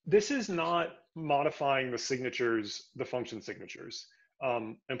 so this is not modifying the signatures, the function signatures.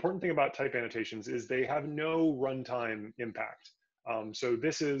 Important thing about type annotations is they have no runtime impact. So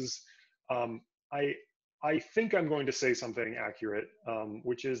this is, I think I'm going to say something accurate,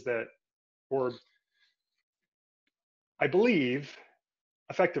 which is that, or I believe,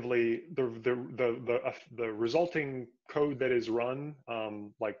 effectively, the resulting code that is run,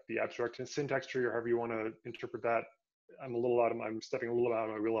 like the abstract syntax tree or however you want to interpret that, I'm stepping a little out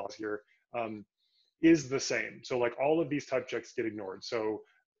of my wheelhouse here, is the same. So like all of these type checks get ignored. So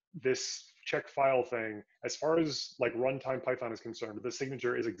this check file thing, as far as like runtime Python is concerned, the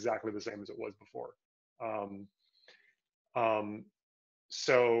signature is exactly the same as it was before.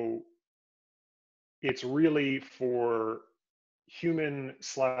 So it's really for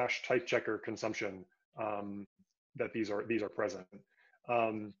human/type checker consumption that these are present.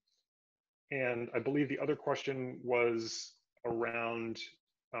 And I believe the other question was around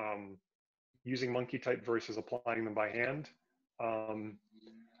using monkey type versus applying them by hand.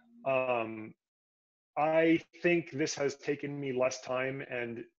 I think this has taken me less time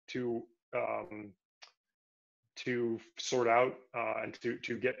and to sort out and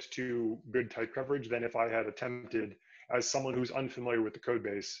to get to good type coverage than if I had attempted, as someone who's unfamiliar with the code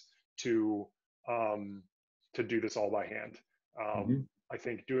base, to do this all by hand. I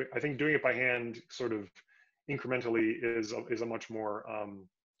think doing it by hand sort of incrementally is a much more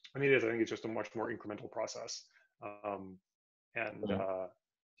I think it's just a much more incremental process. So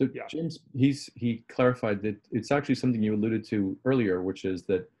yeah. James, he clarified that it's actually something you alluded to earlier, which is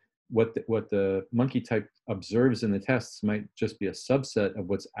that what the monkey type observes in the tests might just be a subset of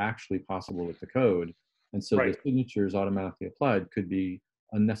what's actually possible with the code. And so the signatures automatically applied could be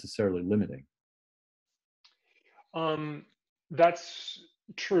unnecessarily limiting. That's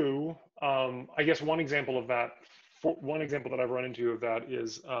true. I guess one example of that, one example that I've run into of that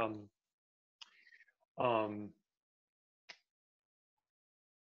is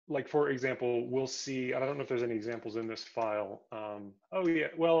like, for example, we'll see, and I don't know if there's any examples in this file. Oh yeah,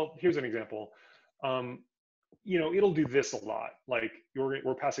 well, here's an example. You know, it'll do this a lot. Like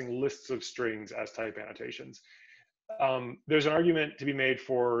we're passing lists of strings as type annotations. There's an argument to be made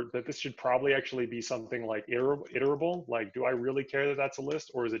for that this should probably actually be something like iterable. Like, do I really care that that's a list,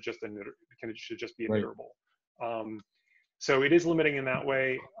 or is it just should just be an iterable? So it is limiting in that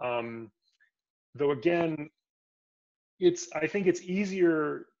way. though again, I think it's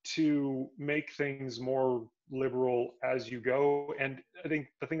easier to make things more liberal as you go. And I think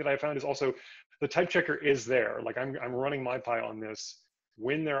the thing that I found is also the type checker is there. Like I'm running MyPy on this.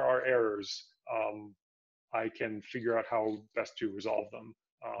 When there are errors, I can figure out how best to resolve them.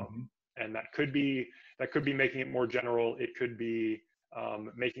 And that could be making it more general. It could be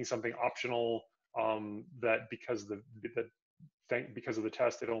making something optional that because of the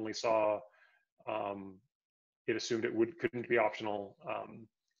test it only saw. It assumed it couldn't be optional.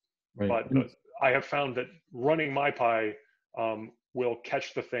 Right. But I have found that running MyPy will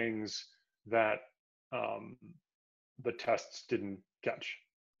catch the things that the tests didn't catch.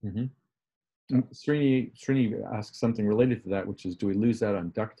 Srini asks something related to that, which is, do we lose out on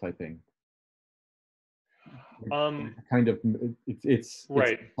duck typing? Kind of, it's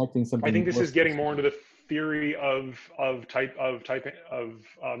right. affecting something. I think this is getting more into the theory of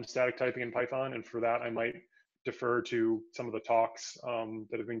static typing in Python, and for that I might defer to some of the talks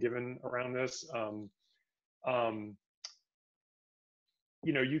that have been given around this.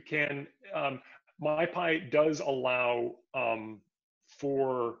 You know, you can MyPy does allow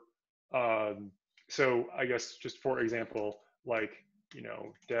for so I guess just for example, like, you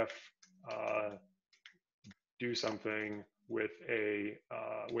know, def do something with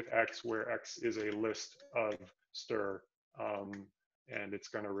with x, where x is a list of stir, and it's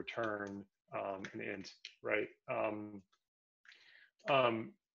going to return an int, right?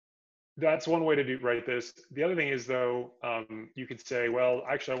 That's one way to write this. The other thing is, though, you could say, well,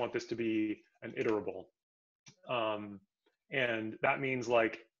 actually, I want this to be an iterable, and that means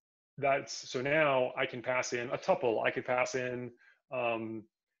like so now I can pass in a tuple. I could pass in.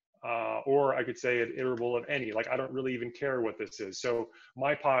 Or I could say an iterable of any, like I don't really even care what this is. So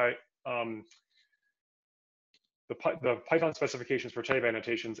MyPy, the Python specifications for type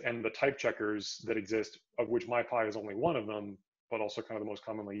annotations and the type checkers that exist, of which MyPy is only one of them, but also kind of the most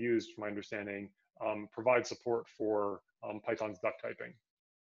commonly used, from my understanding, provide support for Python's duck typing.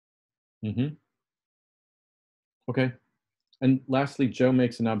 Okay. And lastly, Joe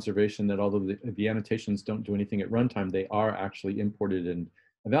makes an observation that although the annotations don't do anything at runtime, they are actually imported and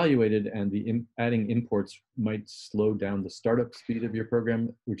evaluated, and the adding imports might slow down the startup speed of your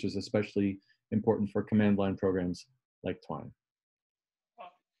program, which is especially important for command line programs like Twine.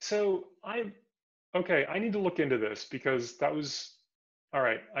 So okay, I need to look into this, because that was, all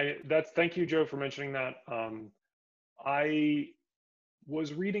right. Thank you, Joe, for mentioning that. I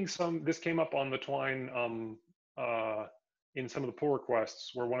was reading this came up on the Twine in some of the pull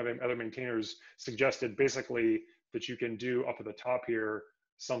requests, where one of the other maintainers suggested basically that you can do up at the top here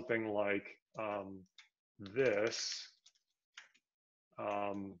something like this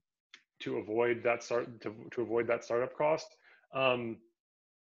to avoid that startup cost.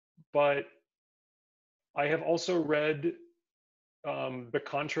 But I have also read the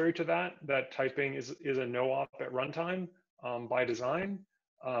contrary to that typing is a no-op at runtime by design.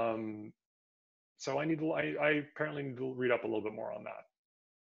 So I apparently need to read up a little bit more on that.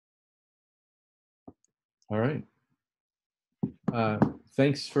 All right.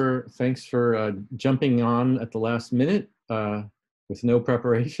 Thanks for jumping on at the last minute with no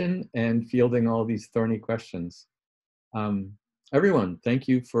preparation and fielding all these thorny questions. Everyone, thank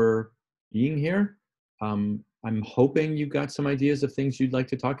you for being here. I'm hoping you got some ideas of things you'd like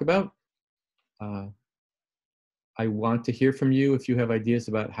to talk about. I want to hear from you if you have ideas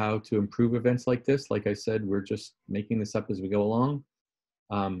about how to improve events like this. Like I said, we're just making this up as we go along.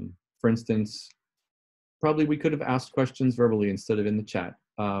 For instance, probably we could have asked questions verbally instead of in the chat.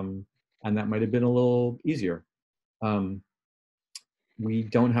 And that might have been a little easier. We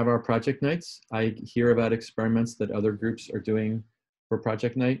don't have our project nights. I hear about experiments that other groups are doing for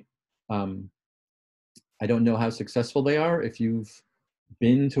project night. I don't know how successful they are. If you've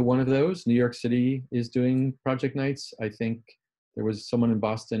been to one of those, New York City is doing project nights. I think there was someone in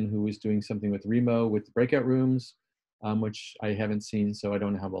Boston who was doing something with Remo with the breakout rooms, which I haven't seen, so I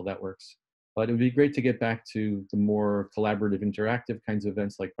don't know how well that works. But it would be great to get back to the more collaborative, interactive kinds of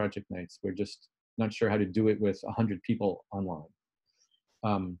events like project nights. We're just not sure how to do it with 100 people online.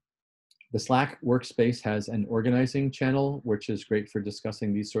 The Slack workspace has an organizing channel, which is great for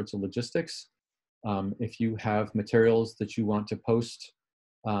discussing these sorts of logistics. If you have materials that you want to post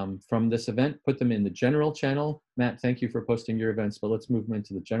from this event, put them in the general channel. Matt, thank you for posting your events, but let's move them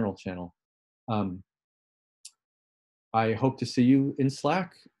into the general channel. I hope to see you in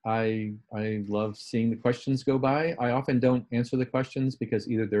Slack. I love seeing the questions go by. I often don't answer the questions because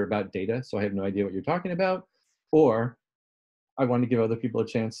either they're about data, so I have no idea what you're talking about, or I want to give other people a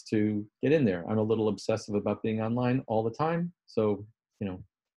chance to get in there. I'm a little obsessive about being online all the time. So, you know,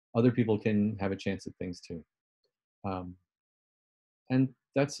 other people can have a chance at things too. And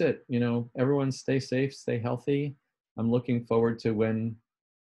that's it. You know, everyone stay safe, stay healthy. I'm looking forward to when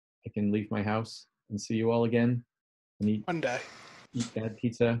I can leave my house and see you all again and eat One day. bad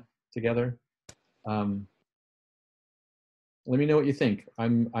pizza together. Let me know what you think.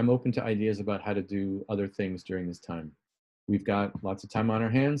 I'm open to ideas about how to do other things during this time. We've got lots of time on our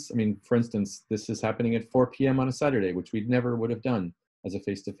hands. I mean, for instance, this is happening at 4 p.m. on a Saturday, which we never would have done as a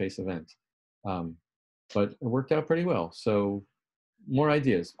face-to-face event. But it worked out pretty well. So more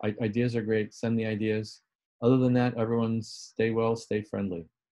ideas. Ideas are great. Send the ideas. Other than that, everyone stay well, stay friendly.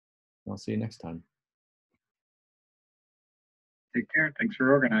 I'll see you next time. Take care. Thanks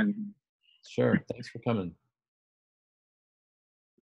for organizing. Sure. Thanks for coming.